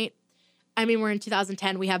this point. I mean, we're in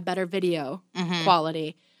 2010. We have better video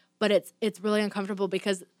quality, but it's really uncomfortable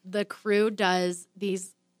because the crew does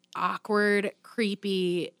these awkward,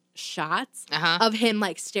 creepy shots of him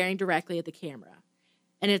like staring directly at the camera.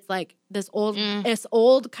 And it's like this old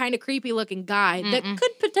kind of creepy looking guy that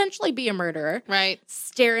could potentially be a murderer. Right.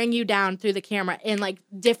 Staring you down through the camera in like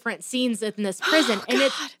different scenes in this prison.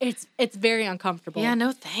 And it's very uncomfortable. Yeah,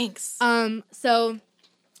 no thanks. So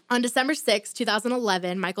on December 6,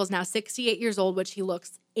 2011, Michael's now 68 years old, which he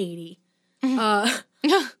looks 80.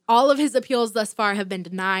 All of his appeals thus far have been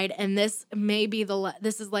denied, and this may be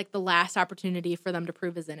this is like the last opportunity for them to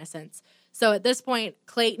prove his innocence. So at this point,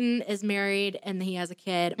 Clayton is married and he has a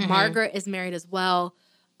kid. Margaret is married as well.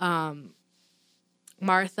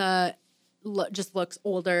 Martha just looks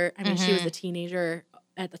older. I mean, she was a teenager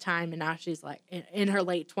at the time, and now she's like in her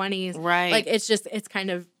late 20s. Right. Like it's kind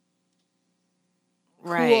of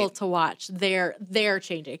cool to watch. They're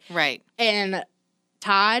changing. Right. And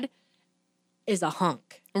Todd is a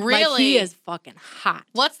hunk. Really? Like, he is fucking hot.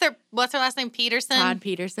 What's their last name? Peterson? Todd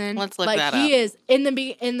Peterson. Let's look like, that he up. is in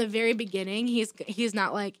the very beginning, he's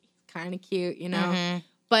not like kind of cute, you know.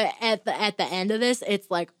 But at the end of this, it's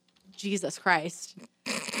like Jesus Christ.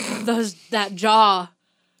 that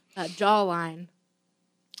jawline.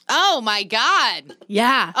 Oh my God.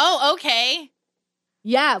 Yeah. Oh, okay.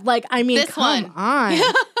 Yeah, like I mean, This come one. on.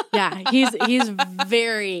 Yeah, he's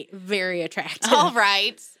very, very attractive. All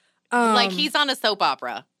right. Like he's on a soap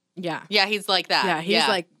opera. Yeah. Yeah, he's like that. Yeah, he's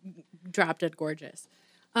like drop dead gorgeous.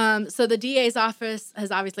 So the DA's office has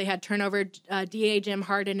obviously had turnover. DA Jim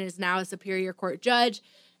Hardin is now a Superior Court judge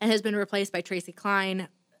and has been replaced by Tracy Klein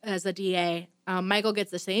as a DA. Michael gets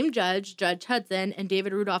the same judge, Judge Hudson, and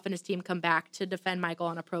David Rudolph and his team come back to defend Michael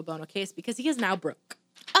on a pro bono case because he is now broke.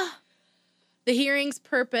 The hearing's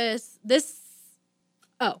purpose,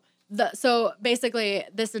 so basically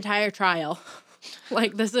this entire trial,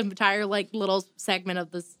 like this entire like little segment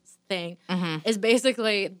of this thing is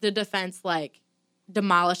basically the defense like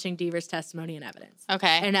demolishing Deaver's testimony and evidence.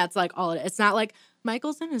 Okay. And that's like all it is. It's not like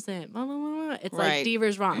Michael's innocent, blah, blah, blah, blah. It's like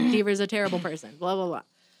Deaver's wrong. Deaver's a terrible person, blah, blah, blah.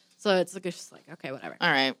 So it's just like, okay, whatever.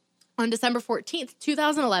 All right. On December 14th,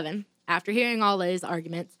 2011, after hearing all these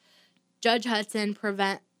arguments, Judge Hudson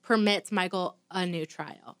permits Michael a new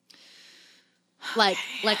trial. Like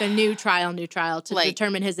a new trial to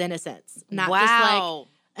determine his innocence. Not just like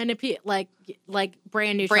an appeal, like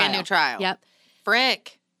brand new trial. Yep.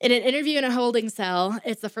 Frick. In an interview in a holding cell,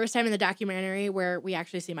 it's the first time in the documentary where we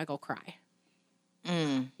actually see Michael cry.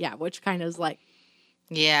 Yeah, which kind of is like,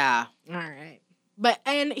 yeah. All right.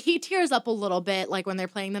 And he tears up a little bit, like when they're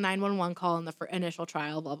playing the 911 call in the initial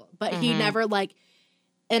trial, blah, blah. But he never like,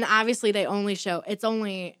 and obviously it's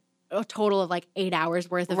only a total of like 8 hours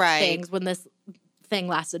worth of things when this thing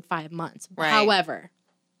lasted 5 months. Right. However,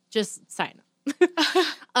 just sign up.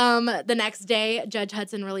 The next day, Judge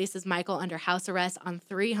Hudson releases Michael under house arrest on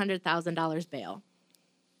 $300,000 bail.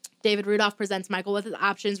 David Rudolph presents Michael with his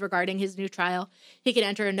options regarding his new trial. He can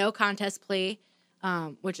enter a no contest plea,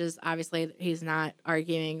 which is obviously he's not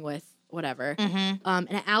arguing with whatever.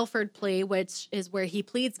 An Alford plea, which is where he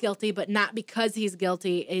pleads guilty, but not because he's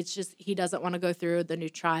guilty. It's just he doesn't want to go through the new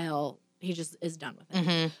trial. He just is done with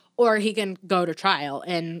it. Or he can go to trial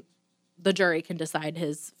and the jury can decide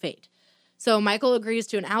his fate. So Michael agrees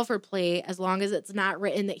to an Alford plea as long as it's not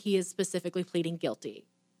written that he is specifically pleading guilty.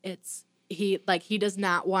 He does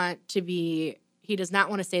not want to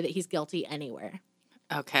say that he's guilty anywhere.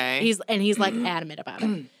 Okay. He's like adamant about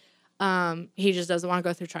it. He just doesn't want to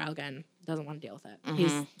go through trial again. Doesn't want to deal with it.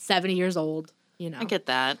 He's 70 years old, you know. I get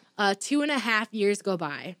that. 2.5 years go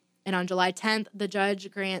by. And on July 10th, the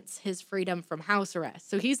judge grants his freedom from house arrest.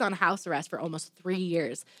 So he's on house arrest for almost 3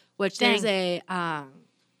 years, which there's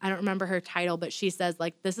I don't remember her title, but she says,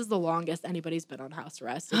 like, this is the longest anybody's been on house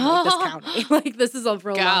arrest in like, this county. Like, this is a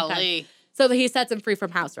real long time. So he sets him free from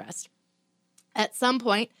house arrest. At some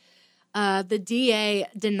point, the DA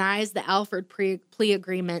denies the Alford plea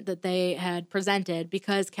agreement that they had presented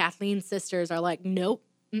because Kathleen's sisters are like, nope,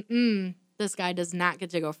 this guy does not get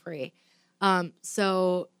to go free.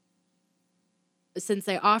 So since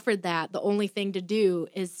they offered that, the only thing to do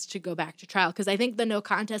is to go back to trial. Because I think the no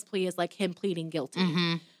contest plea is like him pleading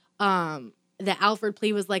guilty. The Alford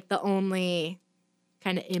plea was like the only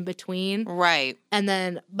kind of in between. Right. And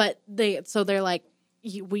then, they're like,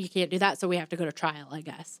 we can't do that, so we have to go to trial, I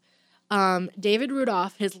guess. David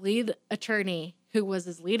Rudolph, his lead attorney, who was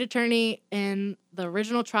his lead attorney in the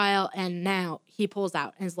original trial, and now he pulls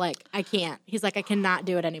out and is like, I can't. He's like, I cannot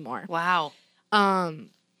do it anymore. Wow.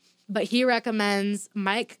 But he recommends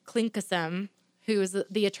Mike Klinkasem, who is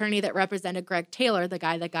the attorney that represented Greg Taylor, the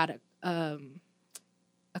guy that got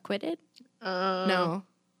acquitted? No.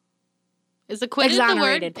 Is acquitted the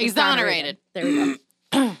word? Exonerated. There we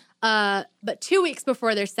go. But 2 weeks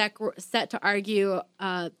before they're set to argue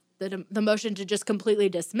the motion to just completely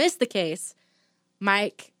dismiss the case,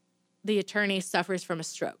 Mike, the attorney, suffers from a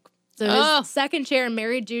stroke. So his second chair,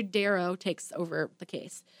 Mary Jude Darrow, takes over the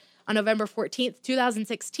case. On November 14th,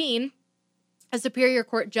 2016, a Superior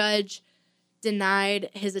Court judge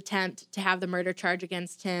denied his attempt to have the murder charge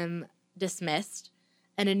against him dismissed,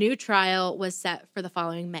 and a new trial was set for the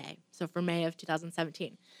following May, so for May of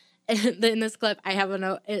 2017. And in this clip, I have a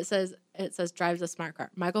note. It says drives a smart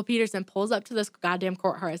car. Michael Peterson pulls up to this goddamn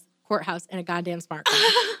courthouse in a goddamn smart car.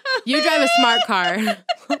 You drive a smart car.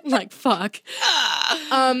 Like, fuck.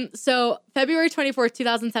 So February 24th,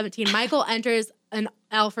 2017, Michael enters an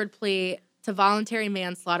Alford plea to voluntary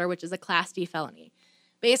manslaughter, which is a Class D felony.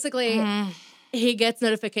 Basically, he gets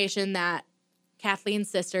notification that Kathleen's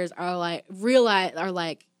sisters are like,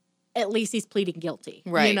 at least he's pleading guilty.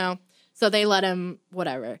 Right. You know? So they let him,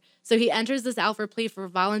 whatever. So he enters this Alford plea for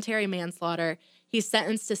voluntary manslaughter. He's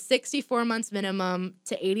sentenced to 64 months minimum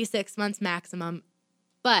to 86 months maximum,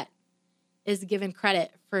 but is given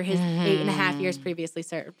credit for his 8.5 years previously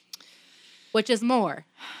served, which is more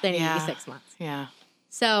than 86 months. Yeah.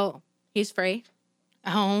 So he's free.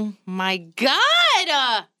 Oh, my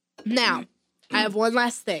God. Now, I have one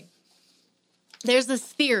last thing. There's this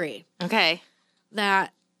theory Okay.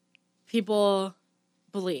 that people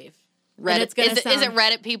believe. Reddit. It's gonna Is it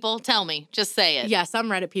Reddit people? Tell me. Just say it. Yeah, some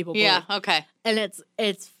Reddit people believe. Yeah, okay. And it's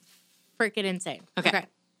freaking insane. Okay.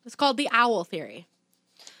 It's called the owl theory.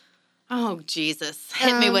 Oh, Jesus.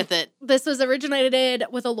 Hit me with it. This was originated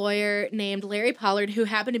with a lawyer named Larry Pollard, who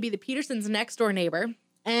happened to be the Petersons' next-door neighbor.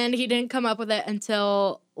 And he didn't come up with it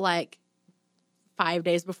until, 5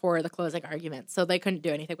 days before the closing argument. So they couldn't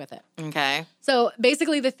do anything with it. Okay. So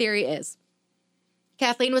basically the theory is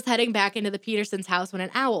Kathleen was heading back into the Petersons' house when an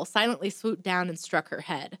owl silently swooped down and struck her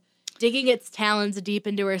head. Digging its talons deep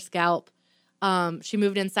into her scalp, she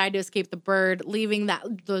moved inside to escape the bird, leaving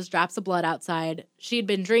those drops of blood outside. She'd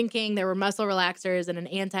been drinking. There were muscle relaxers and an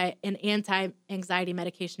anti-anxiety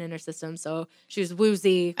medication in her system, so she was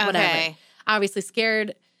woozy, whatever. Okay. Obviously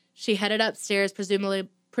scared, she headed upstairs,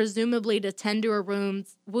 presumably to tend to her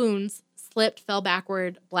wounds, slipped, fell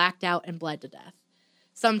backward, blacked out, and bled to death.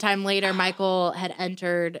 Sometime later, Michael had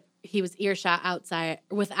entered. He was out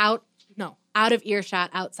of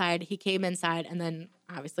earshot outside. He came inside and then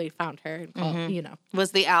obviously found her and called,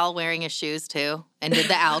 Was the owl wearing his shoes too? And did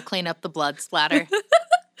the owl clean up the blood splatter?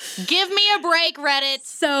 Give me a break, Reddit.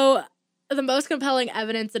 So the most compelling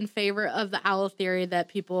evidence in favor of the owl theory that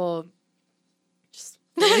people just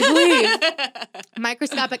really believe.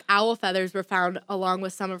 Microscopic owl feathers were found along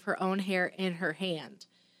with some of her own hair in her hand.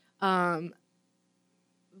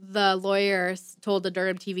 The lawyer told the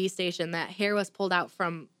Durham TV station that hair was pulled out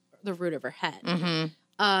from the root of her head.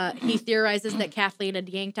 Mm-hmm. He theorizes that Kathleen had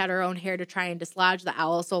yanked out her own hair to try and dislodge the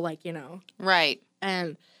owl. So, Right.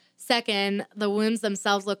 And second, the wounds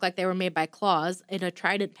themselves look like they were made by claws in a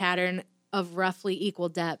trident pattern of roughly equal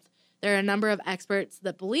depth. There are a number of experts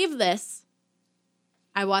that believe this.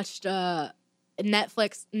 I watched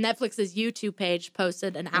Netflix's YouTube page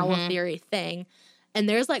posted an owl theory thing, and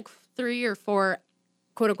there's 3 or 4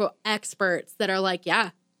 quote-unquote experts that are like, yeah.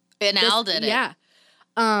 An owl did it. Yeah.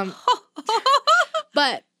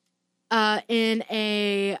 But in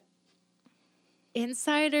a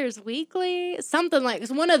Insiders Weekly, something like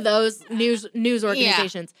one of those news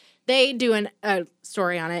organizations, they do a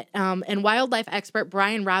story on it. And wildlife expert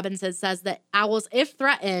Brian Robinson says that owls, if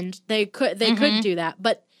threatened, they could do that.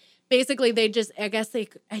 But basically, they just, I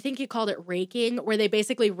think he called it raking, where they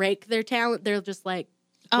basically rake their talent. They're just brush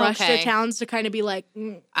their talons to kind of be like,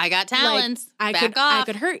 I got talons. I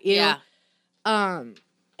could hurt you. Yeah.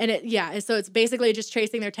 So it's basically just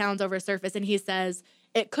tracing their talons over a surface. And he says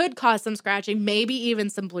it could cause some scratching, maybe even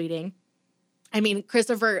some bleeding. I mean,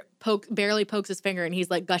 Christopher barely pokes his finger and he's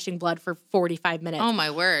gushing blood for 45 minutes. Oh, my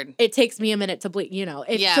word. It takes me a minute to bleed,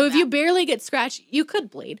 If you barely get scratched, you could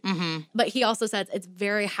bleed. Mm-hmm. But he also says it's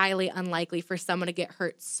very highly unlikely for someone to get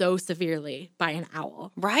hurt so severely by an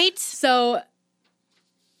owl. Right? So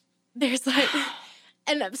there's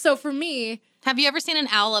and so for me. Have you ever seen an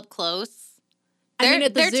owl up close?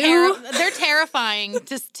 At the zoo? They're terrifying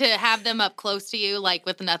to have them up close to you,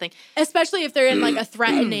 with nothing. Especially if they're in, a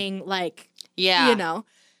threatening,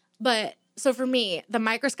 But so for me, the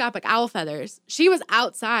microscopic owl feathers, she was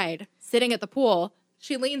outside sitting at the pool.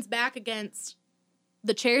 She leans back against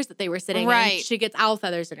the chairs that they were sitting in. Right. She gets owl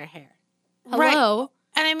feathers in her hair. Hello?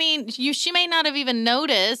 And I mean, she may not have even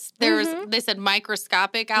noticed. They said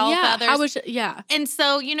microscopic owl feathers. How was yeah. And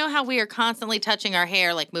so, you know how we are constantly touching our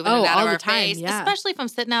hair, like moving it out all of the our time, face? yeah. Especially if I'm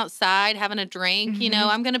sitting outside having a drink, you know,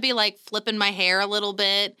 I'm going to be like flipping my hair a little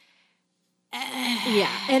bit.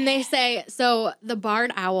 Yeah. And they say, so the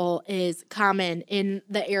barred owl is common in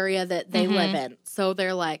the area that they live in. So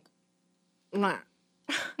they're like, "Mwah."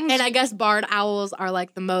 And I guess barred owls are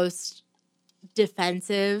like the most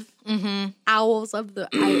defensive owls of the.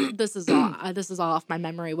 This is all off my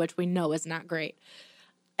memory, which we know is not great.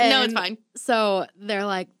 No, it's fine. So they're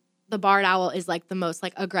like the barred owl is like the most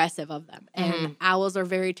like aggressive of them, and owls are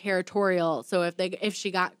very territorial. So if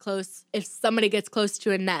somebody gets close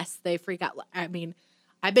to a nest, they freak out. I mean,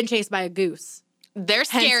 I've been chased by a goose. They're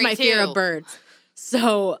scary Hence my too. fear of birds.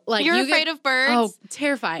 So like You're afraid of birds? Oh,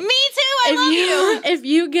 terrified. Me too. I love you. If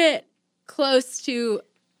you get close to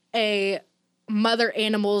a mother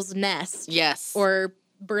animal's nest, Yes. or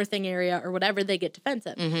birthing area or whatever, they get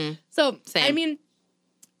defensive. So, Same. I mean,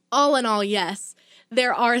 all in all, yes,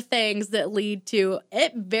 there are things that lead to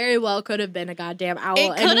it. Very well could have been a goddamn owl, It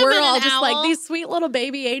could and have we're been all an just owl. like these sweet little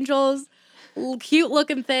baby angels, cute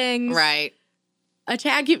looking things, Right.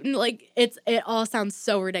 attack you. Like it all sounds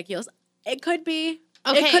so ridiculous. It could be.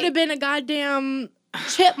 Okay. It could have been a goddamn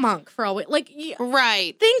chipmunk for all we like.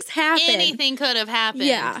 Right. Things happen. Anything could have happened.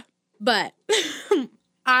 Yeah. But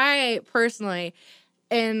I personally,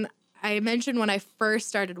 and I mentioned when I first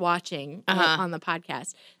started watching on the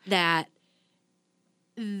podcast that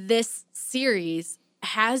this series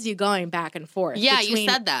has you going back and forth. Yeah, you between,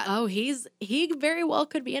 said that. Oh, he very well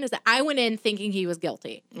could be innocent. I went in thinking he was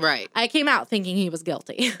guilty. Right. I came out thinking he was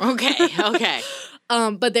guilty. Okay.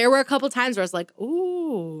 But there were a couple times where I was like,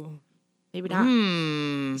 ooh, maybe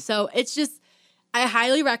not. So it's just, I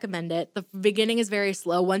highly recommend it. The beginning is very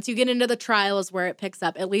slow. Once you get into the trial is where it picks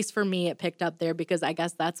up. At least for me, it picked up there because I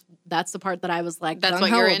guess that's the part that I was like, That's what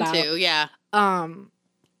gung-ho you're about. into. Yeah.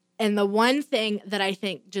 And the one thing that I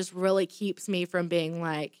think just really keeps me from being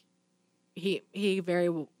like, maybe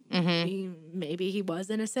he was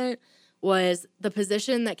innocent, was the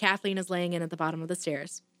position that Kathleen is laying in at the bottom of the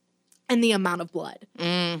stairs and the amount of blood.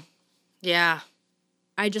 Yeah.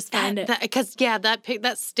 I just find it. Because,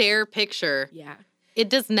 that stair picture, Yeah. it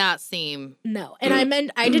does not seem. No. And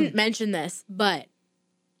I didn't mention this, but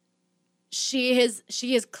she is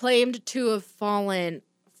claimed to have fallen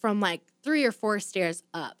from like 3 or 4 stairs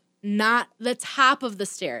up, not the top of the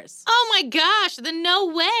stairs. Oh my gosh, then no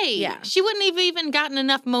way. Yeah. She wouldn't have even gotten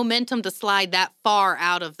enough momentum to slide that far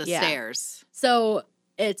out of the Yeah. stairs. So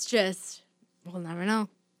it's just, we'll never know.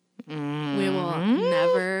 We will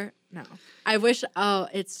never know. I wish, it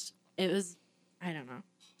was, I don't know.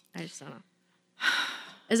 I just don't know.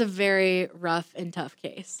 It's a very rough and tough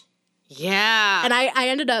case. Yeah. And I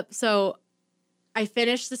ended up, so I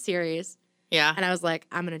finished the series. Yeah. And I was like,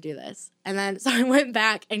 I'm going to do this. And then, so I went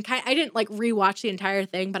back and I didn't like rewatch the entire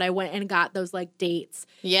thing, but I went and got those like dates.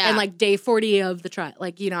 Yeah. And like day 40 of the trial.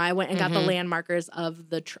 Like, you know, I went and got the landmarkers of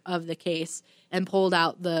the case and pulled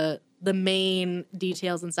out the main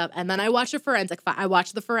details and stuff. And then I watched the forensic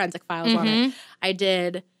files on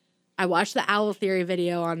it. I watched the Owl Theory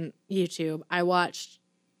video on YouTube. I watched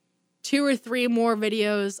 2 or 3 more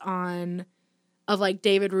videos of like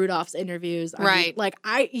David Rudolph's interviews. Right.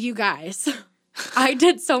 You guys, I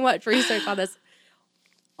did so much research on this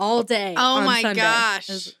all day. Oh on my Sunday. gosh.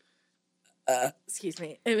 It was, excuse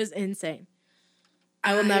me. It was insane.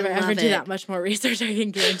 I will never ever love do it. that much more research. I can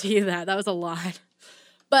guarantee you that. That was a lot.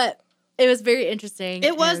 But it was very interesting.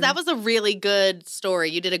 It was. and That was a really good story.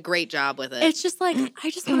 You did a great job with it. It's just like, I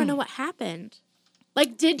just want to know what happened.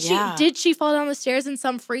 Like, did Yeah. she fall down the stairs and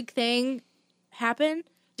some freak thing happen?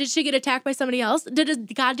 Did she get attacked by somebody else? Did a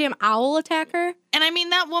goddamn owl attack her? And I mean,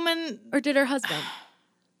 that woman, Or did her husband?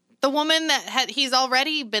 the woman he's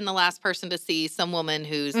already been the last person to see some woman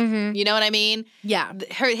who's, you know what I mean? Yeah.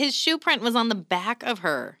 His shoe print was on the back of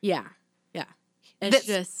her. Yeah. Yeah. It's This-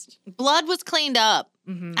 just, Blood was cleaned up.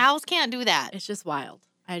 Owls can't do that. it's just wild.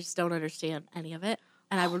 I just don't understand any of it.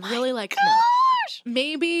 And I would really like to Gosh. know.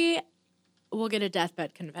 Maybe we'll get a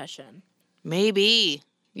deathbed confession. Maybe.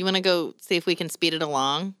 You want to go see if we can speed it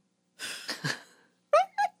along?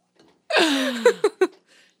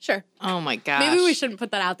 Sure. Oh my gosh. Maybe we shouldn't put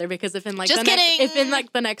that out there because if in like Just the next, kidding. if in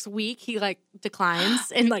like the next week he like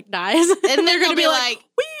declines and like dies, And they're then gonna they'll be like,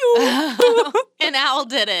 "Wee-oo." an owl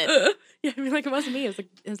did it. Yeah, I mean, like it wasn't me. It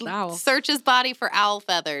was the owl. Search his body for owl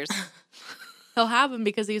feathers. He'll have them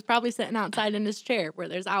because he's probably sitting outside in his chair where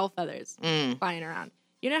there's owl feathers flying around.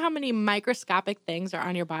 You know how many microscopic things are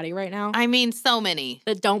on your body right now I mean, so many.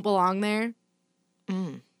 that don't belong there?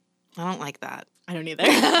 I don't like that. I don't either.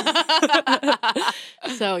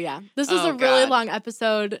 So yeah, this was a really God. long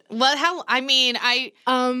episode. What? How? I mean,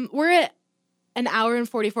 We're at an hour and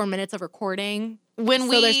 44 minutes of recording. when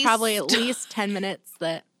So there's probably at least 10 minutes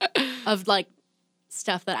of like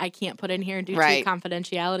stuff that I can't put in here due Right. to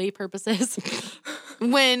confidentiality purposes.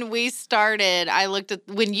 when we started,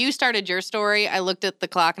 when you started your story, I looked at the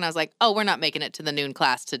clock and I was like, oh, we're not making it to the noon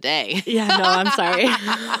class today. Yeah, no, I'm sorry.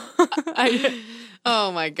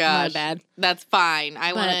 Oh my gosh. bad. That's fine.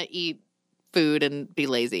 I But- want to eat food and be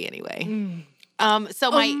lazy anyway. Mm.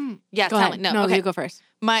 So my yeah, Go tell ahead. me. No, No, okay. you go first.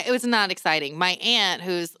 It was not exciting. My aunt,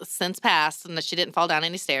 who's since passed, and she didn't fall down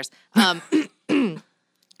any stairs,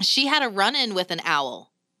 she had a run-in with an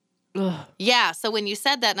owl. Ugh. Yeah. So when you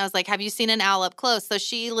said that, and I was like, have you seen an owl up close? So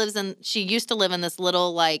she used to live in this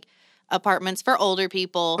little like apartments for older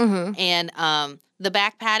people. Mhm. And the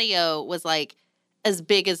back patio was like as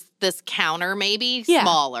big as this counter, maybe Yeah.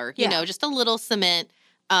 smaller, you Yeah. know, just a little cement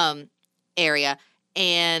area.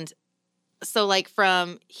 And so like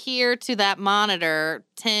from here to that monitor,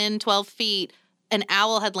 10, 12 feet, an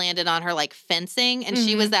owl had landed on her like fencing and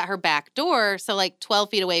she was at her back door. So like 12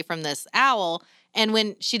 feet away from this owl. And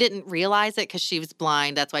when she didn't realize it because she was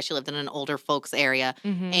blind, that's why she lived in an older folks area.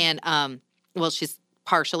 And well, she's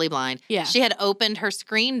partially blind. Yeah. She had opened her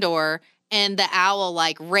screen door and the owl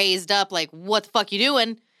like raised up like, what the fuck you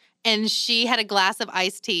doing? And she had a glass of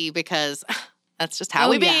iced tea because that's just how Oh,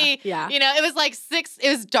 we yeah. be. Yeah. You know, it was like 6, it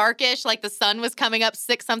was darkish, like the sun was coming up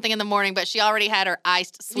 6 something in the morning, but she already had her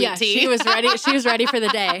iced sweet Yeah, tea. she was ready. She was ready for the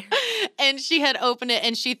day. And she had opened it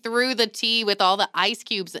and she threw the tea with all the ice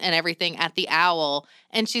cubes and everything at the owl.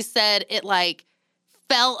 And she said it like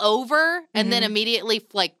fell over and then immediately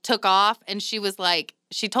like took off. And she was like,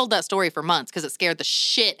 she told that story for months because it scared the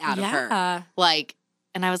shit out of her. Yeah. Like,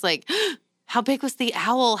 and I was like, how big was the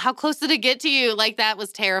owl? How close did it get to you? Like, that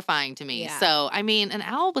was terrifying to me. Yeah. So, I mean, an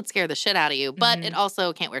owl would scare the shit out of you, but it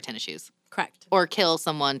also can't wear tennis shoes Correct. or kill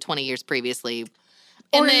someone 20 years previously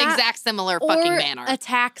in Or the not- exact similar fucking Or manner.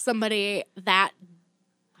 attack somebody that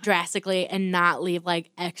drastically and not leave like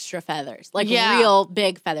extra feathers. Like Yeah. real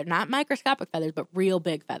big feather. Not microscopic feathers, but real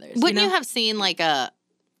big feathers. Wouldn't you know? have seen like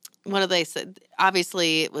what do they say?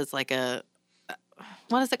 Obviously, it was like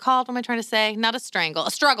what is it called? What am I trying to say? Not a strangle,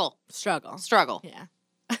 a struggle. Struggle. Yeah.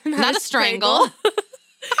 Not a strangle.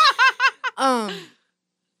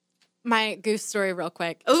 My goose story real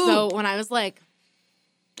quick. Ooh. So when I was like,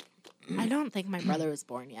 I don't think my brother was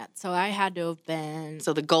born yet. So I had to have been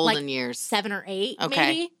So the golden like years. 7 or 8,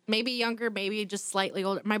 Okay. maybe younger, maybe just slightly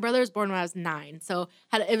older. My brother was born when I was 9, so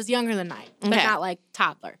it was younger than 9, but Okay. not like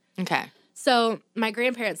toddler. Okay. So my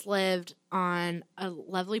grandparents lived on a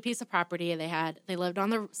lovely piece of property. They lived on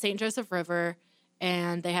the St. Joseph River,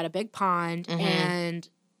 and they had a big pond. And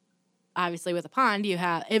obviously, with a pond,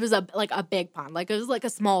 it was a big pond, like it was like a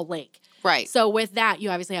small lake. Right. So with that, you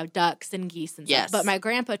obviously have ducks and geese and Yes. stuff. But my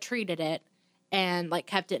grandpa treated it and like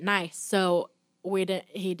kept it nice. So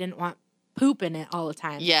he didn't want poop in it all the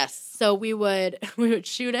time. Yes. So we would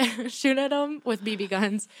shoot at them with BB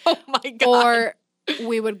guns, Oh my God. or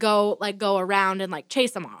we would go around and like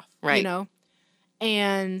chase them off. Right. You know,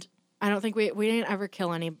 and I don't think we didn't ever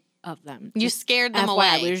kill any of them. You Just scared them FYI,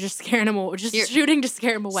 away. We were just scaring them away. Just You're shooting to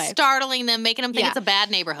scare them away. startling them, making them think Yeah. it's a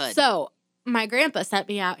bad neighborhood. So my grandpa sent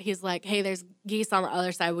me out. He's like, hey, there's geese on the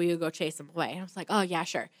other side. Will you go chase them away? And I was like, oh, yeah,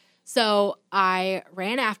 sure. So I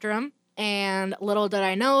ran after them, and little did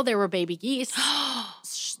I know there were baby geese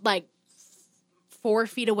like 4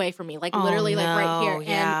 feet away from me, like Oh, literally like right no, here.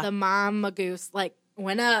 yeah. And the mama goose like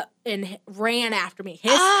went up and ran after me.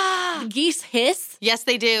 Ah! Geese hiss Yes,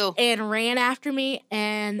 they do. and ran after me.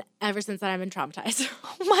 And ever since then, I've been traumatized.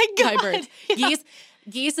 Oh my by God. birds. Yeah.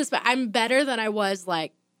 Geese is. I'm better than I was.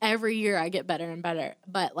 Like every year, I get better and better.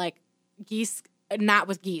 But like geese, not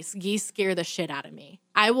with geese. Geese scare the shit out of me.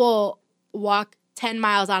 I will walk 10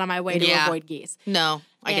 miles out of my way to Yeah. avoid geese. No,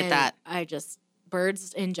 I get And that.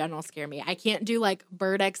 Birds in general scare me. I can't do like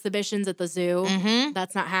bird exhibitions at the zoo. Mm-hmm.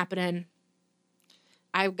 That's not happening.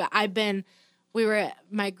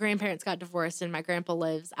 My grandparents got divorced, and my grandpa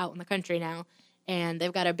lives out in the country now, and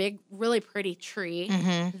they've got a big, really pretty tree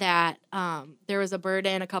Mm-hmm. that there was a bird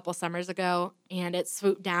in a couple summers ago, and it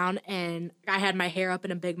swooped down, and I had my hair up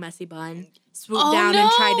in a big messy bun, swooped Oh, down and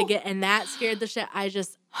tried no. to get, and that scared the shit. I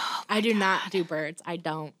do not do birds. I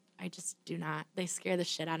don't I just do not. They scare the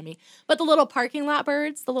shit out of me. But the little parking lot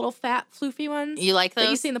birds, the little fat, floofy ones. You like those?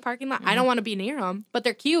 That you see in the parking lot? I don't want to be near them, but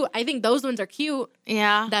they're cute. I think those ones are cute.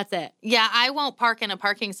 Yeah. That's it. Yeah, I won't park in a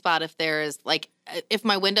parking spot if there's, like, if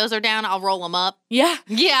my windows are down, I'll roll them up. Yeah.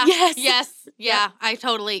 Yeah. Yes. Yes. Yeah. Yep. I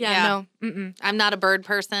totally, No. Mm-mm. I'm not a bird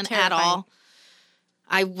person at all.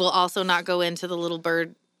 I will also not go into the little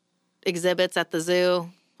bird exhibits at the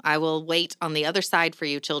zoo. I will wait on the other side for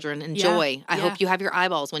you, children. Enjoy. I hope you have your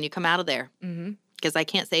eyeballs when you come out of there. Because I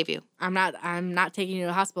can't save you. I'm not taking you to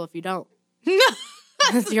the hospital if you don't.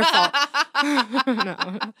 It's your fault.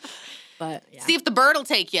 No. But yeah. See if the bird will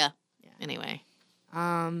take you. Anyway.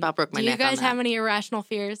 About broke my do neck you guys on that. have any irrational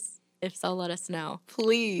fears? If so, let us know.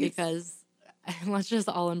 Please. Because let's just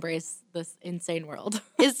all embrace this insane world.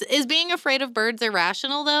 Is being afraid of birds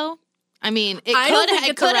irrational, though? I mean, I don't think it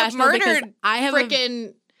it's could have irrational because murdered I have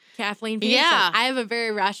freaking... Kathleen Peterson. Yeah. I have a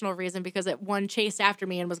very rational reason because one chased after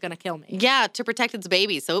me and was going to kill me. Yeah, to protect its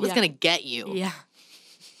baby, so it was going to get you. Yeah.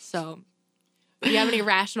 So, do you have any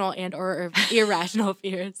rational and or irrational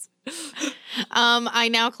fears? I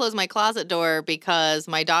now close my closet door because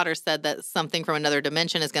my daughter said that something from another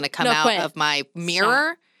dimension is going to come out of my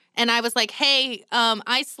mirror. And I was like, hey,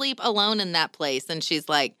 I sleep alone in that place. And she's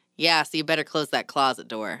like, yeah, so you better close that closet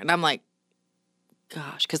door. And I'm like,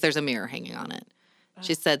 gosh, because there's a mirror hanging on it.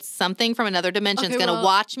 She said something from another dimension is going to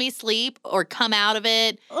watch me sleep or come out of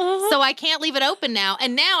it. So I can't leave it open now.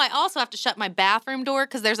 And now I also have to shut my bathroom door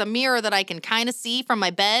because there's a mirror that I can kind of see from my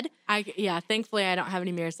bed. Thankfully I don't have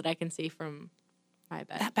any mirrors that I can see from my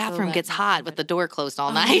bed. That bathroom gets hot with the door closed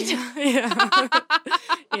all night.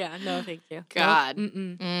 Yeah, no, thank you. God.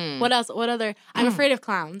 Nope. What else? What other? I'm afraid of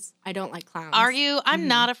clowns. I don't like clowns. Are you? I'm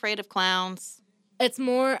not afraid of clowns. It's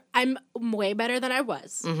more, I'm way better than I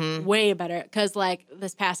was. Way better. Because, like,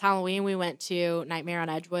 this past Halloween, we went to Nightmare on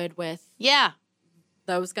Edgewood with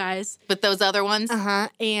those guys. With those other ones?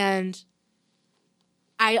 And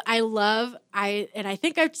I love, and I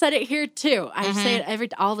think I've said it here, too. I say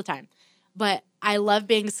it all the time. But I love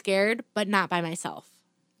being scared, but not by myself.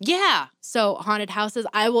 Yeah. So haunted houses,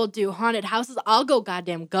 I will do haunted houses. I'll go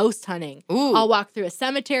goddamn ghost hunting. Ooh. I'll walk through a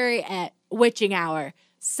cemetery at witching hour.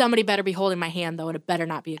 Somebody better be holding my hand, though, and it better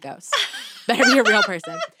not be a ghost. Better be a real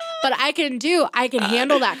person. But I can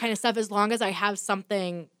handle that kind of stuff as long as I have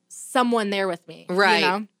someone there with me. Right. You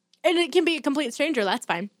know? And it can be a complete stranger. That's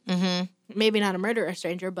fine. Maybe not a murderer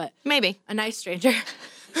stranger, but maybe a nice stranger.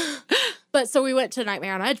 But so we went to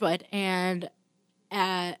Nightmare on Edgewood, and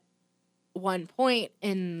at one point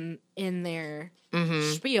in their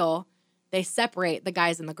spiel, they separate the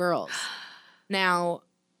guys and the girls. Now,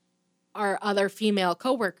 our other female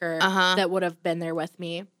coworker that would have been there with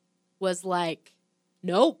me was like,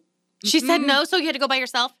 nope. She said no, so you had to go by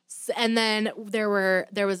yourself? And then there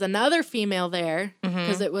was another female there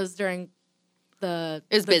because it was during the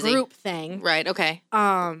busy group thing. Right, okay.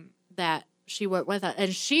 That she went with us.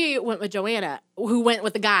 And she went with Joanna, who went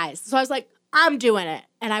with the guys. So I was like, I'm doing it.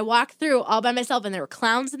 And I walked through all by myself, and there were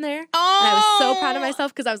clowns in there. Oh! And I was so proud of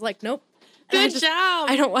myself because I was like, nope. Good job.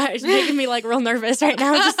 I don't want it's making me like real nervous right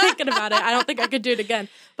now just thinking about it. I don't think I could do it again.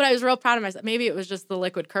 But I was real proud of myself. Maybe it was just the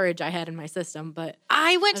liquid courage I had in my system, but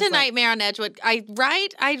I went to Nightmare on Edgewood. I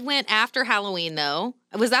went after Halloween though.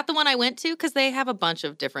 Was that the one I went to? Because they have a bunch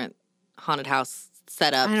of different haunted house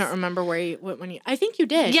setups. I don't remember where you went when you I think you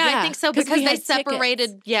did. Yeah, I think so because they separated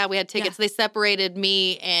tickets. Yeah, we had tickets. Yeah. They separated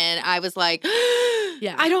me and I was like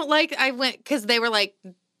yeah. I went because they were like,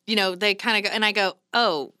 you know, they kind of go, and I go,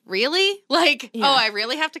 oh, really? Like, oh, I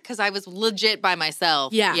really have to? Because I was legit by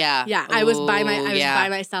myself. Yeah. Yeah. Yeah. I was by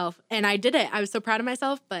myself. And I did it. I was so proud of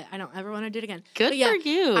myself, but I don't ever want to do it again. Good for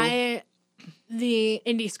you. The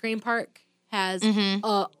Indie Scream Park has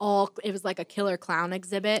it was like a killer clown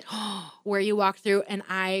exhibit where you walk through, and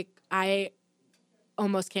I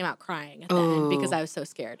almost came out crying at the end because I was so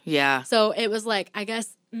scared. Yeah. So it was like, I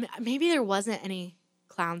guess maybe there wasn't any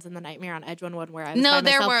clowns in the Nightmare on Edgewood one where I was by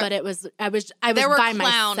myself, but it was I was there were by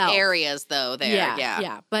clown myself. areas though there.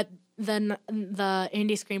 Yeah. But then the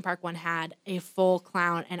Indie Scream Park one had a full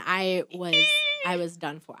clown, and I was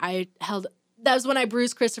done for. That was when I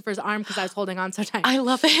bruised Christopher's arm because I was holding on so tight. I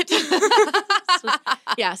love it.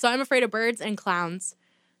 So I'm afraid of birds and clowns.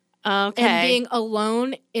 Okay. And being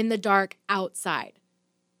alone in the dark outside.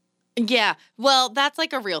 Yeah. Well, that's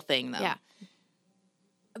like a real thing though. Yeah.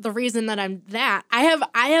 The reason that I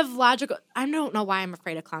have logical. I don't know why I'm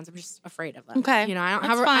afraid of clowns. I'm just afraid of them. Okay, you know, I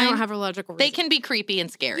don't have a logical reason. They can be creepy and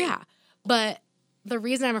scary. Yeah, but the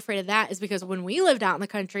reason I'm afraid of that is because when we lived out in the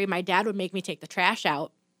country, my dad would make me take the trash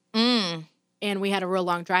out, and we had a real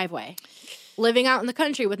long driveway. Living out in the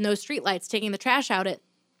country with no streetlights, taking the trash out at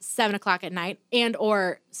 7 o'clock at night and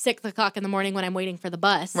or 6 o'clock in the morning when I'm waiting for the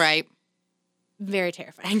bus. Right. Very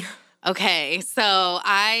terrifying. Okay, so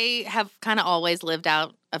I have kind of always lived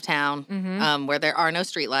out of town where there are no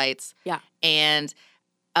streetlights. Yeah. And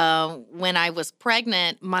when I was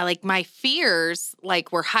pregnant, my fears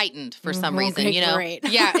were heightened for some reason. Okay, You know, great.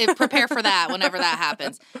 prepare for that whenever that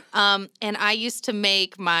happens. And I used to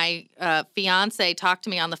make my fiance talk to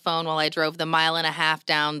me on the phone while I drove the 1.5 miles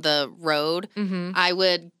down the road. I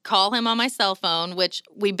would call him on my cell phone, which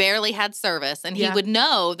we barely had service, and he would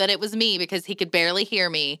know that it was me because he could barely hear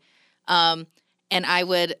me. And I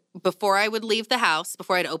would, before I would leave the house,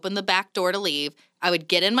 before I'd open the back door to leave, I would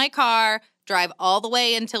get in my car, drive all the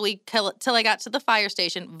way till I got to the fire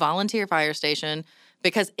station, volunteer fire station,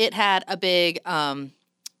 because it had a big,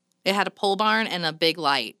 it had a pole barn and a big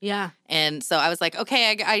light. Yeah. And so I was like,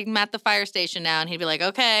 okay, I'm at the fire station now. And he'd be like,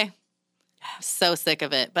 okay. I'm so sick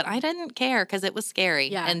of it. But I didn't care because it was scary.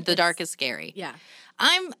 Yeah, And the dark is scary. Yeah.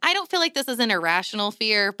 I don't feel like this is an irrational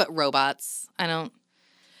fear, but robots, I don't.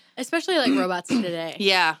 Especially like robots today.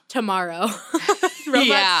 Yeah. Tomorrow. Robots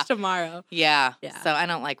Yeah. tomorrow. Yeah. Yeah. So I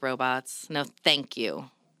don't like robots. No, thank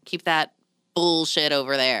you. Keep that bullshit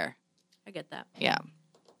over there. I get that. Yeah.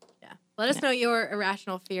 Yeah. Let us know your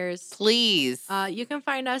irrational fears. Please. You can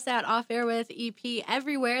find us at Off Air with EP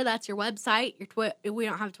everywhere. That's your website. Your we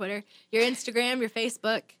don't have Twitter. Your Instagram, your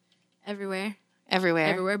Facebook, everywhere.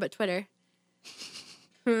 Everywhere. But Twitter.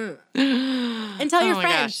 And tell your Oh my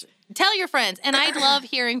friends. gosh. Tell your friends. And I love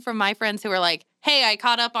hearing from my friends who are like, hey, I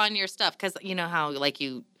caught up on your stuff. Because you know how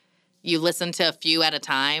you listen to a few at a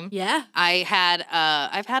time? Yeah. I've had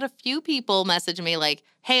a few people message me like,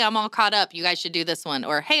 hey, I'm all caught up. You guys should do this one.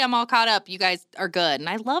 Or, hey, I'm all caught up. You guys are good. And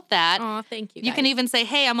I love that. Oh, thank you. You can guys. even say,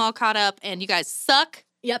 hey, I'm all caught up and you guys suck.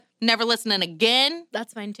 Yep. Never listening again.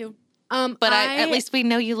 That's fine too. But at least we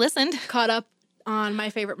know you listened. Caught up on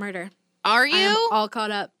My Favorite Murder. Are I am you? all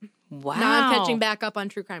caught up. Wow. Now I'm catching back up on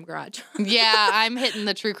True Crime Garage. Yeah, I'm hitting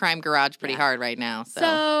the True Crime Garage pretty hard right now.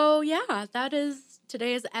 So yeah, that is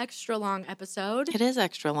today's extra long episode. It is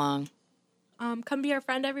extra long. Come be our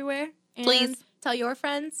friend everywhere. And Please. tell your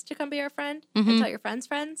friends to come be our friend. Mm-hmm. And tell your friends'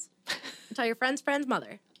 friends. And tell your friends' friends'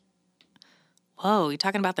 mother. Whoa, you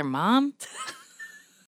talking about their mom?